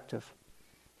reactive,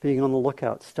 being on the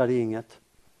lookout, studying it.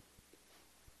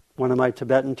 One of my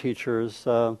Tibetan teachers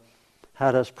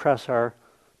had us press our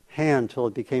hand till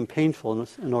it became painful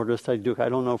in order to study dukkha. I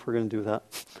don't know if we're going to do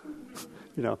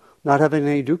that. Not having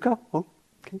any dukkha? Oh,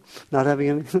 okay. Not having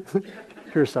any?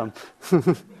 Here's some.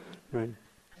 Right.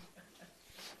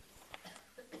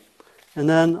 And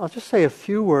then I'll just say a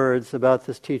few words about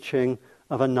this teaching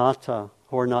of anatta,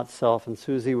 or not self, and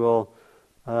Susie will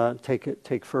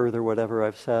take further whatever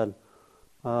I've said.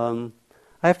 I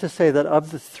have to say that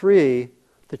of the three,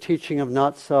 the teaching of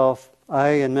not self, I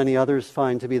and many others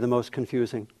find to be the most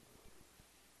confusing.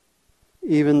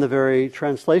 Even the very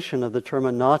translation of the term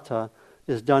anatta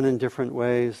is done in different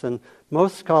ways, and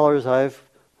most scholars I've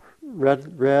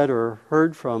read or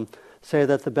heard from say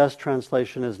that the best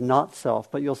translation is not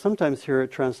self, but you'll sometimes hear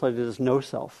it translated as no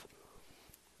self,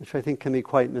 which I think can be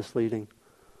quite misleading.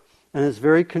 And it's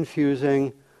very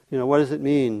confusing. What does it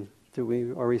mean?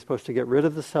 Are we supposed to get rid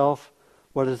of the self?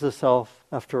 What is the self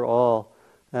after all?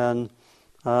 And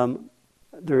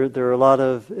there are a lot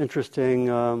of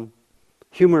interesting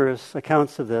humorous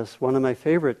accounts of this. One of my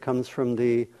favorite comes from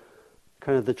the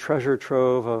kind of the treasure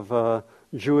trove of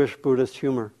Jewish Buddhist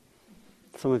humor.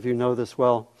 Some of you know this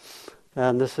well.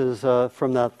 And this is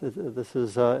from that,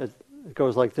 it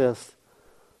goes like this.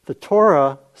 The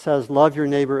Torah says, love your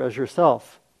neighbor as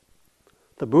yourself.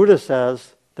 The Buddha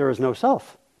says, there is no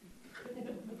self.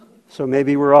 So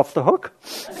maybe we're off the hook.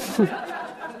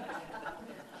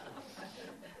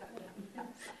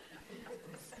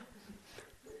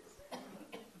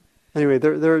 Anyway,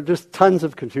 there are just tons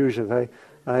of confusion.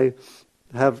 I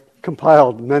have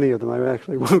compiled many of them. I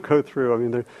actually won't go through. I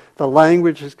mean, the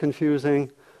language is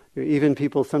confusing. Even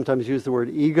people sometimes use the word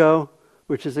ego,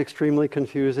 which is extremely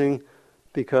confusing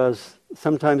because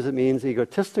sometimes it means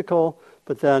egotistical,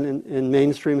 but then in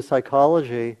mainstream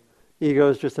psychology, ego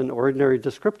is just an ordinary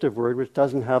descriptive word which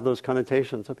doesn't have those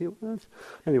connotations. So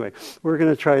anyway, we're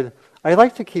going to try. I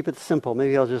like to keep it simple.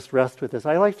 Maybe I'll just rest with this.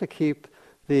 I like to keep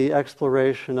the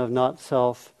exploration of not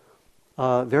self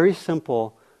very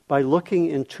simple by looking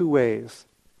in two ways.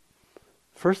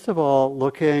 First of all,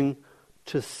 looking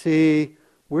to see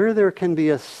where there can be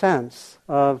a sense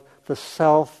of the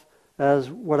self as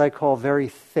what I call very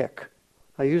thick.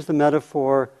 I use the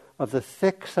metaphor of the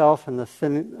thick self and the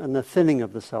thinning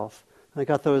of the self. I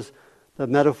got the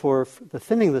metaphor, the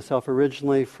thinning of the self,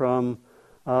 originally from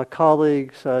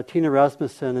colleagues, Tina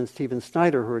Rasmussen and Stephen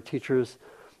Snyder, who are teachers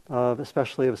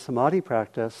especially of samadhi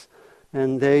practice,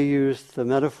 and they used the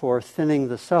metaphor thinning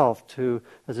the self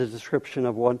as a description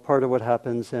of one part of what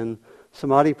happens in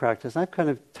samadhi practice. And I've kind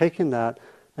of taken that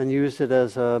and used it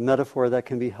as a metaphor that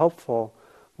can be helpful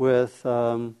with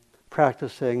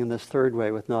practicing in this third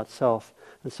way, with not self.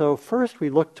 And so first we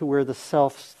look to where the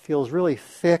self feels really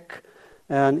thick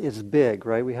and is big,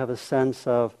 right? We have a sense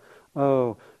of,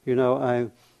 I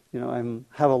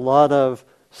have a lot of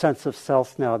sense of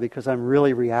self now because I'm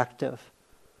really reactive.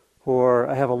 Or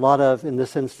I have in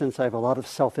this instance, I have a lot of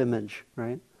self-image,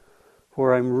 right?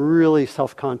 Or I'm really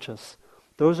self-conscious.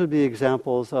 Those would be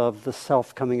examples of the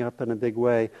self coming up in a big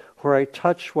way, where I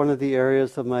touch one of the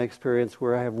areas of my experience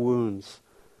where I have wounds.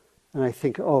 And I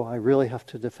think, I really have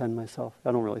to defend myself.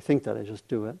 I don't really think that, I just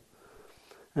do it.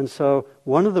 And so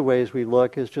one of the ways we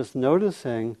look is just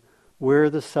noticing where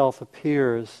the self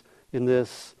appears in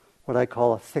this, what I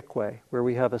call a thick way, where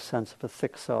we have a sense of a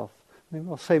thick self. Maybe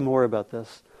I'll say more about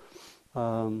this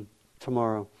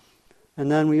tomorrow.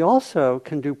 And then we also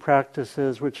can do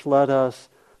practices which let us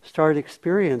start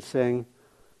experiencing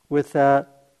with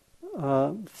that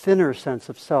thinner sense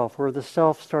of self, where the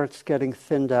self starts getting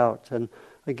thinned out. And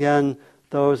again,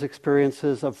 those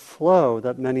experiences of flow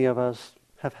that many of us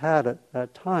have had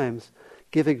at times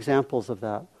give examples of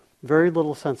that. Very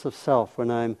little sense of self when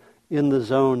I'm in the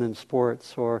zone in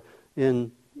sports or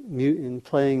in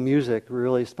playing music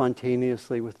really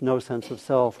spontaneously with no sense of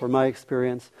self, or my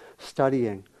experience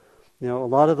studying. A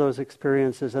lot of those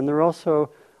experiences, and there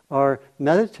also are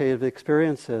meditative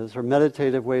experiences or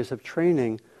meditative ways of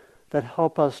training that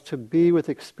help us to be with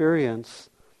experience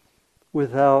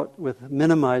with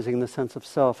minimizing the sense of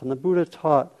self. And the Buddha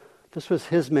taught, this was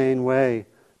his main way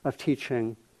of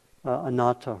teaching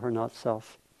anatta, or not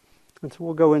self. And so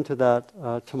we'll go into that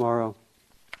tomorrow.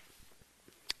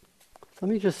 Let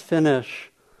me just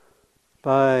finish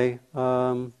by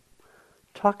coming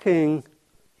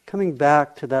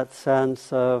back to that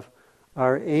sense of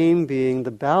our aim being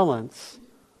the balance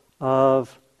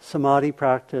of samadhi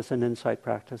practice and insight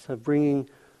practice, of bringing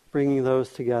those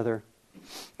together.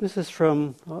 This is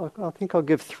from, I think I'll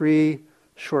give 3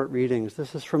 short readings.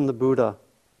 This is from the Buddha.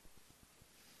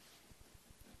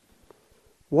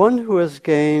 One who has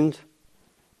gained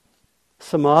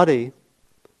samadhi,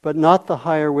 but not the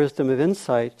higher wisdom of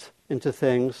insight into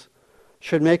things,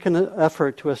 should make an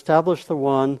effort to establish the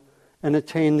one and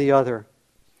attain the other.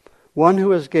 One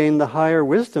who has gained the higher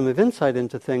wisdom of insight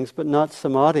into things, but not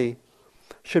samadhi,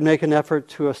 should make an effort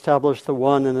to establish the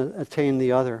one and attain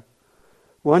the other.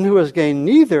 One who has gained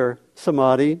neither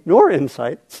samadhi nor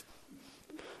insight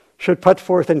should put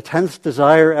forth intense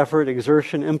desire, effort,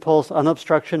 exertion, impulse,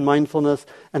 unobstruction, mindfulness,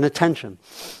 and attention.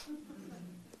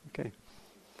 Okay.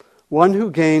 One who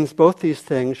gains both these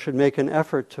things should make an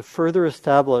effort to further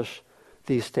establish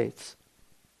these states.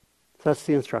 That's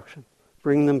the instruction.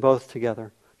 Bring them both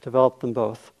together. Develop them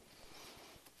both.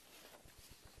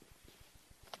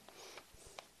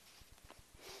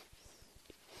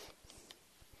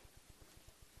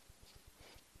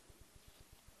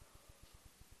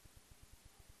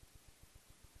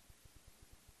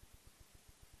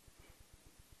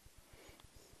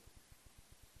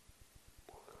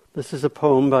 This is a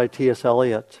poem by T.S.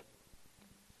 Eliot.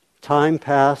 Time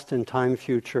past and time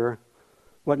future,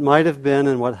 what might have been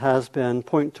and what has been,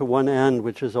 point to one end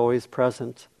which is always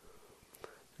present.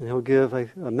 And he'll give a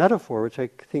metaphor which I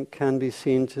think can be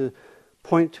seen to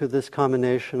point to this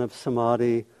combination of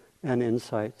samadhi and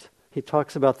insight. He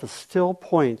talks about the still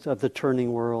point of the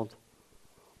turning world.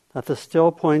 At the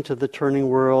still point of the turning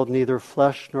world, neither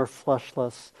flesh nor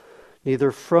fleshless,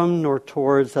 neither from nor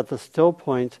towards, at the still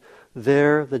point,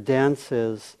 there the dance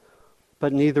is,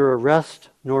 but neither arrest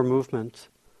nor movement.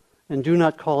 And do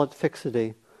not call it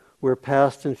fixity, where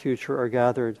past and future are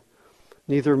gathered.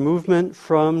 Neither movement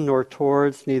from nor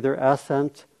towards, neither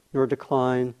ascent nor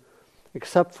decline.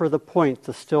 Except for the point,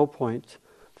 the still point,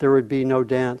 there would be no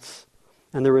dance,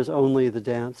 and there is only the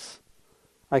dance.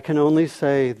 I can only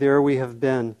say, there we have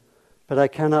been, but I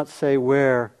cannot say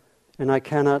where, and I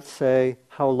cannot say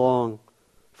how long,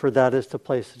 for that is to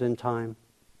place it in time.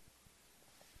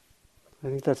 I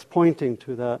think that's pointing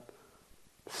to that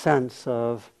sense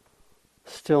of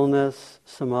stillness,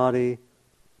 samadhi,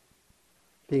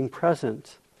 being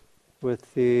present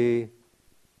with the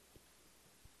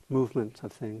movement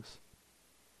of things.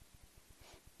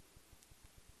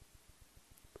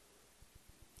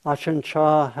 Ajahn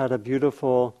Chah had a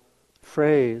beautiful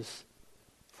phrase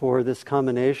for this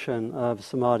combination of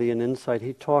samadhi and insight.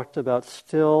 He talked about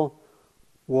still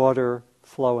water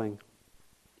flowing.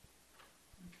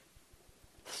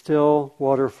 still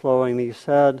water flowing. He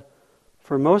said,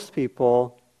 for most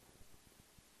people,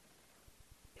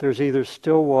 there's either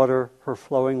still water or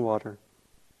flowing water.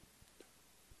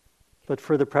 But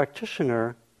for the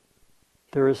practitioner,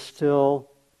 there is still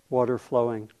water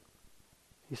flowing.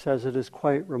 He says it is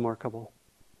quite remarkable.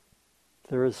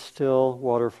 There is still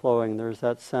water flowing. There's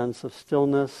that sense of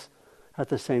stillness at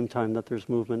the same time that there's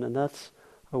movement. And that's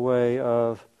a way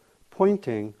of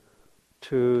pointing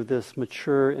to this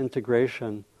mature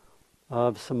integration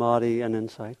of samadhi and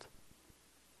insight.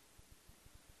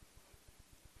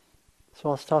 So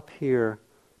I'll stop here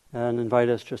and invite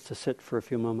us just to sit for a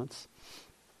few moments.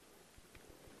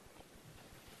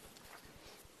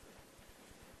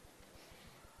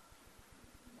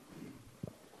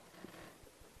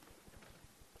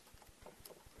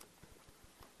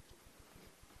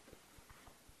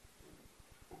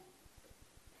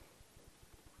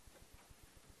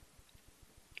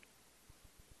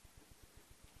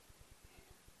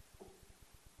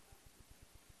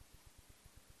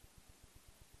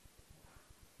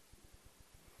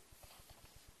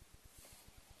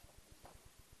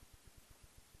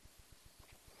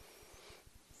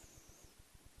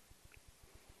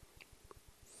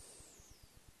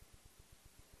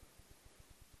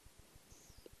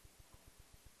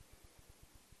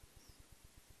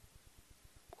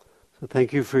 So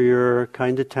thank you for your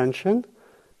kind attention,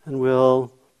 and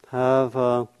we'll have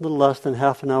a little less than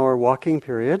half an hour walking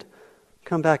period.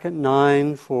 Come back at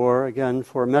 9 for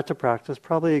metta practice.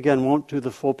 Probably again won't do the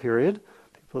full period.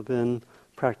 People have been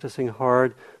practicing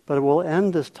hard, but we'll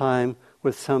end this time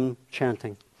with some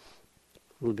chanting.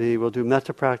 We'll do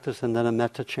metta practice and then a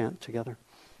metta chant together.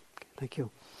 Okay, thank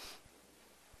you.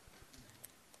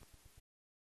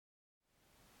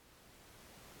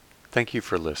 Thank you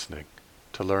for listening.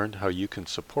 To learn how you can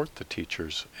support the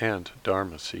teachers and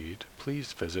Dharma Seed,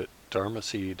 please visit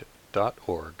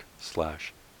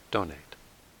dharmaseed.org/donate.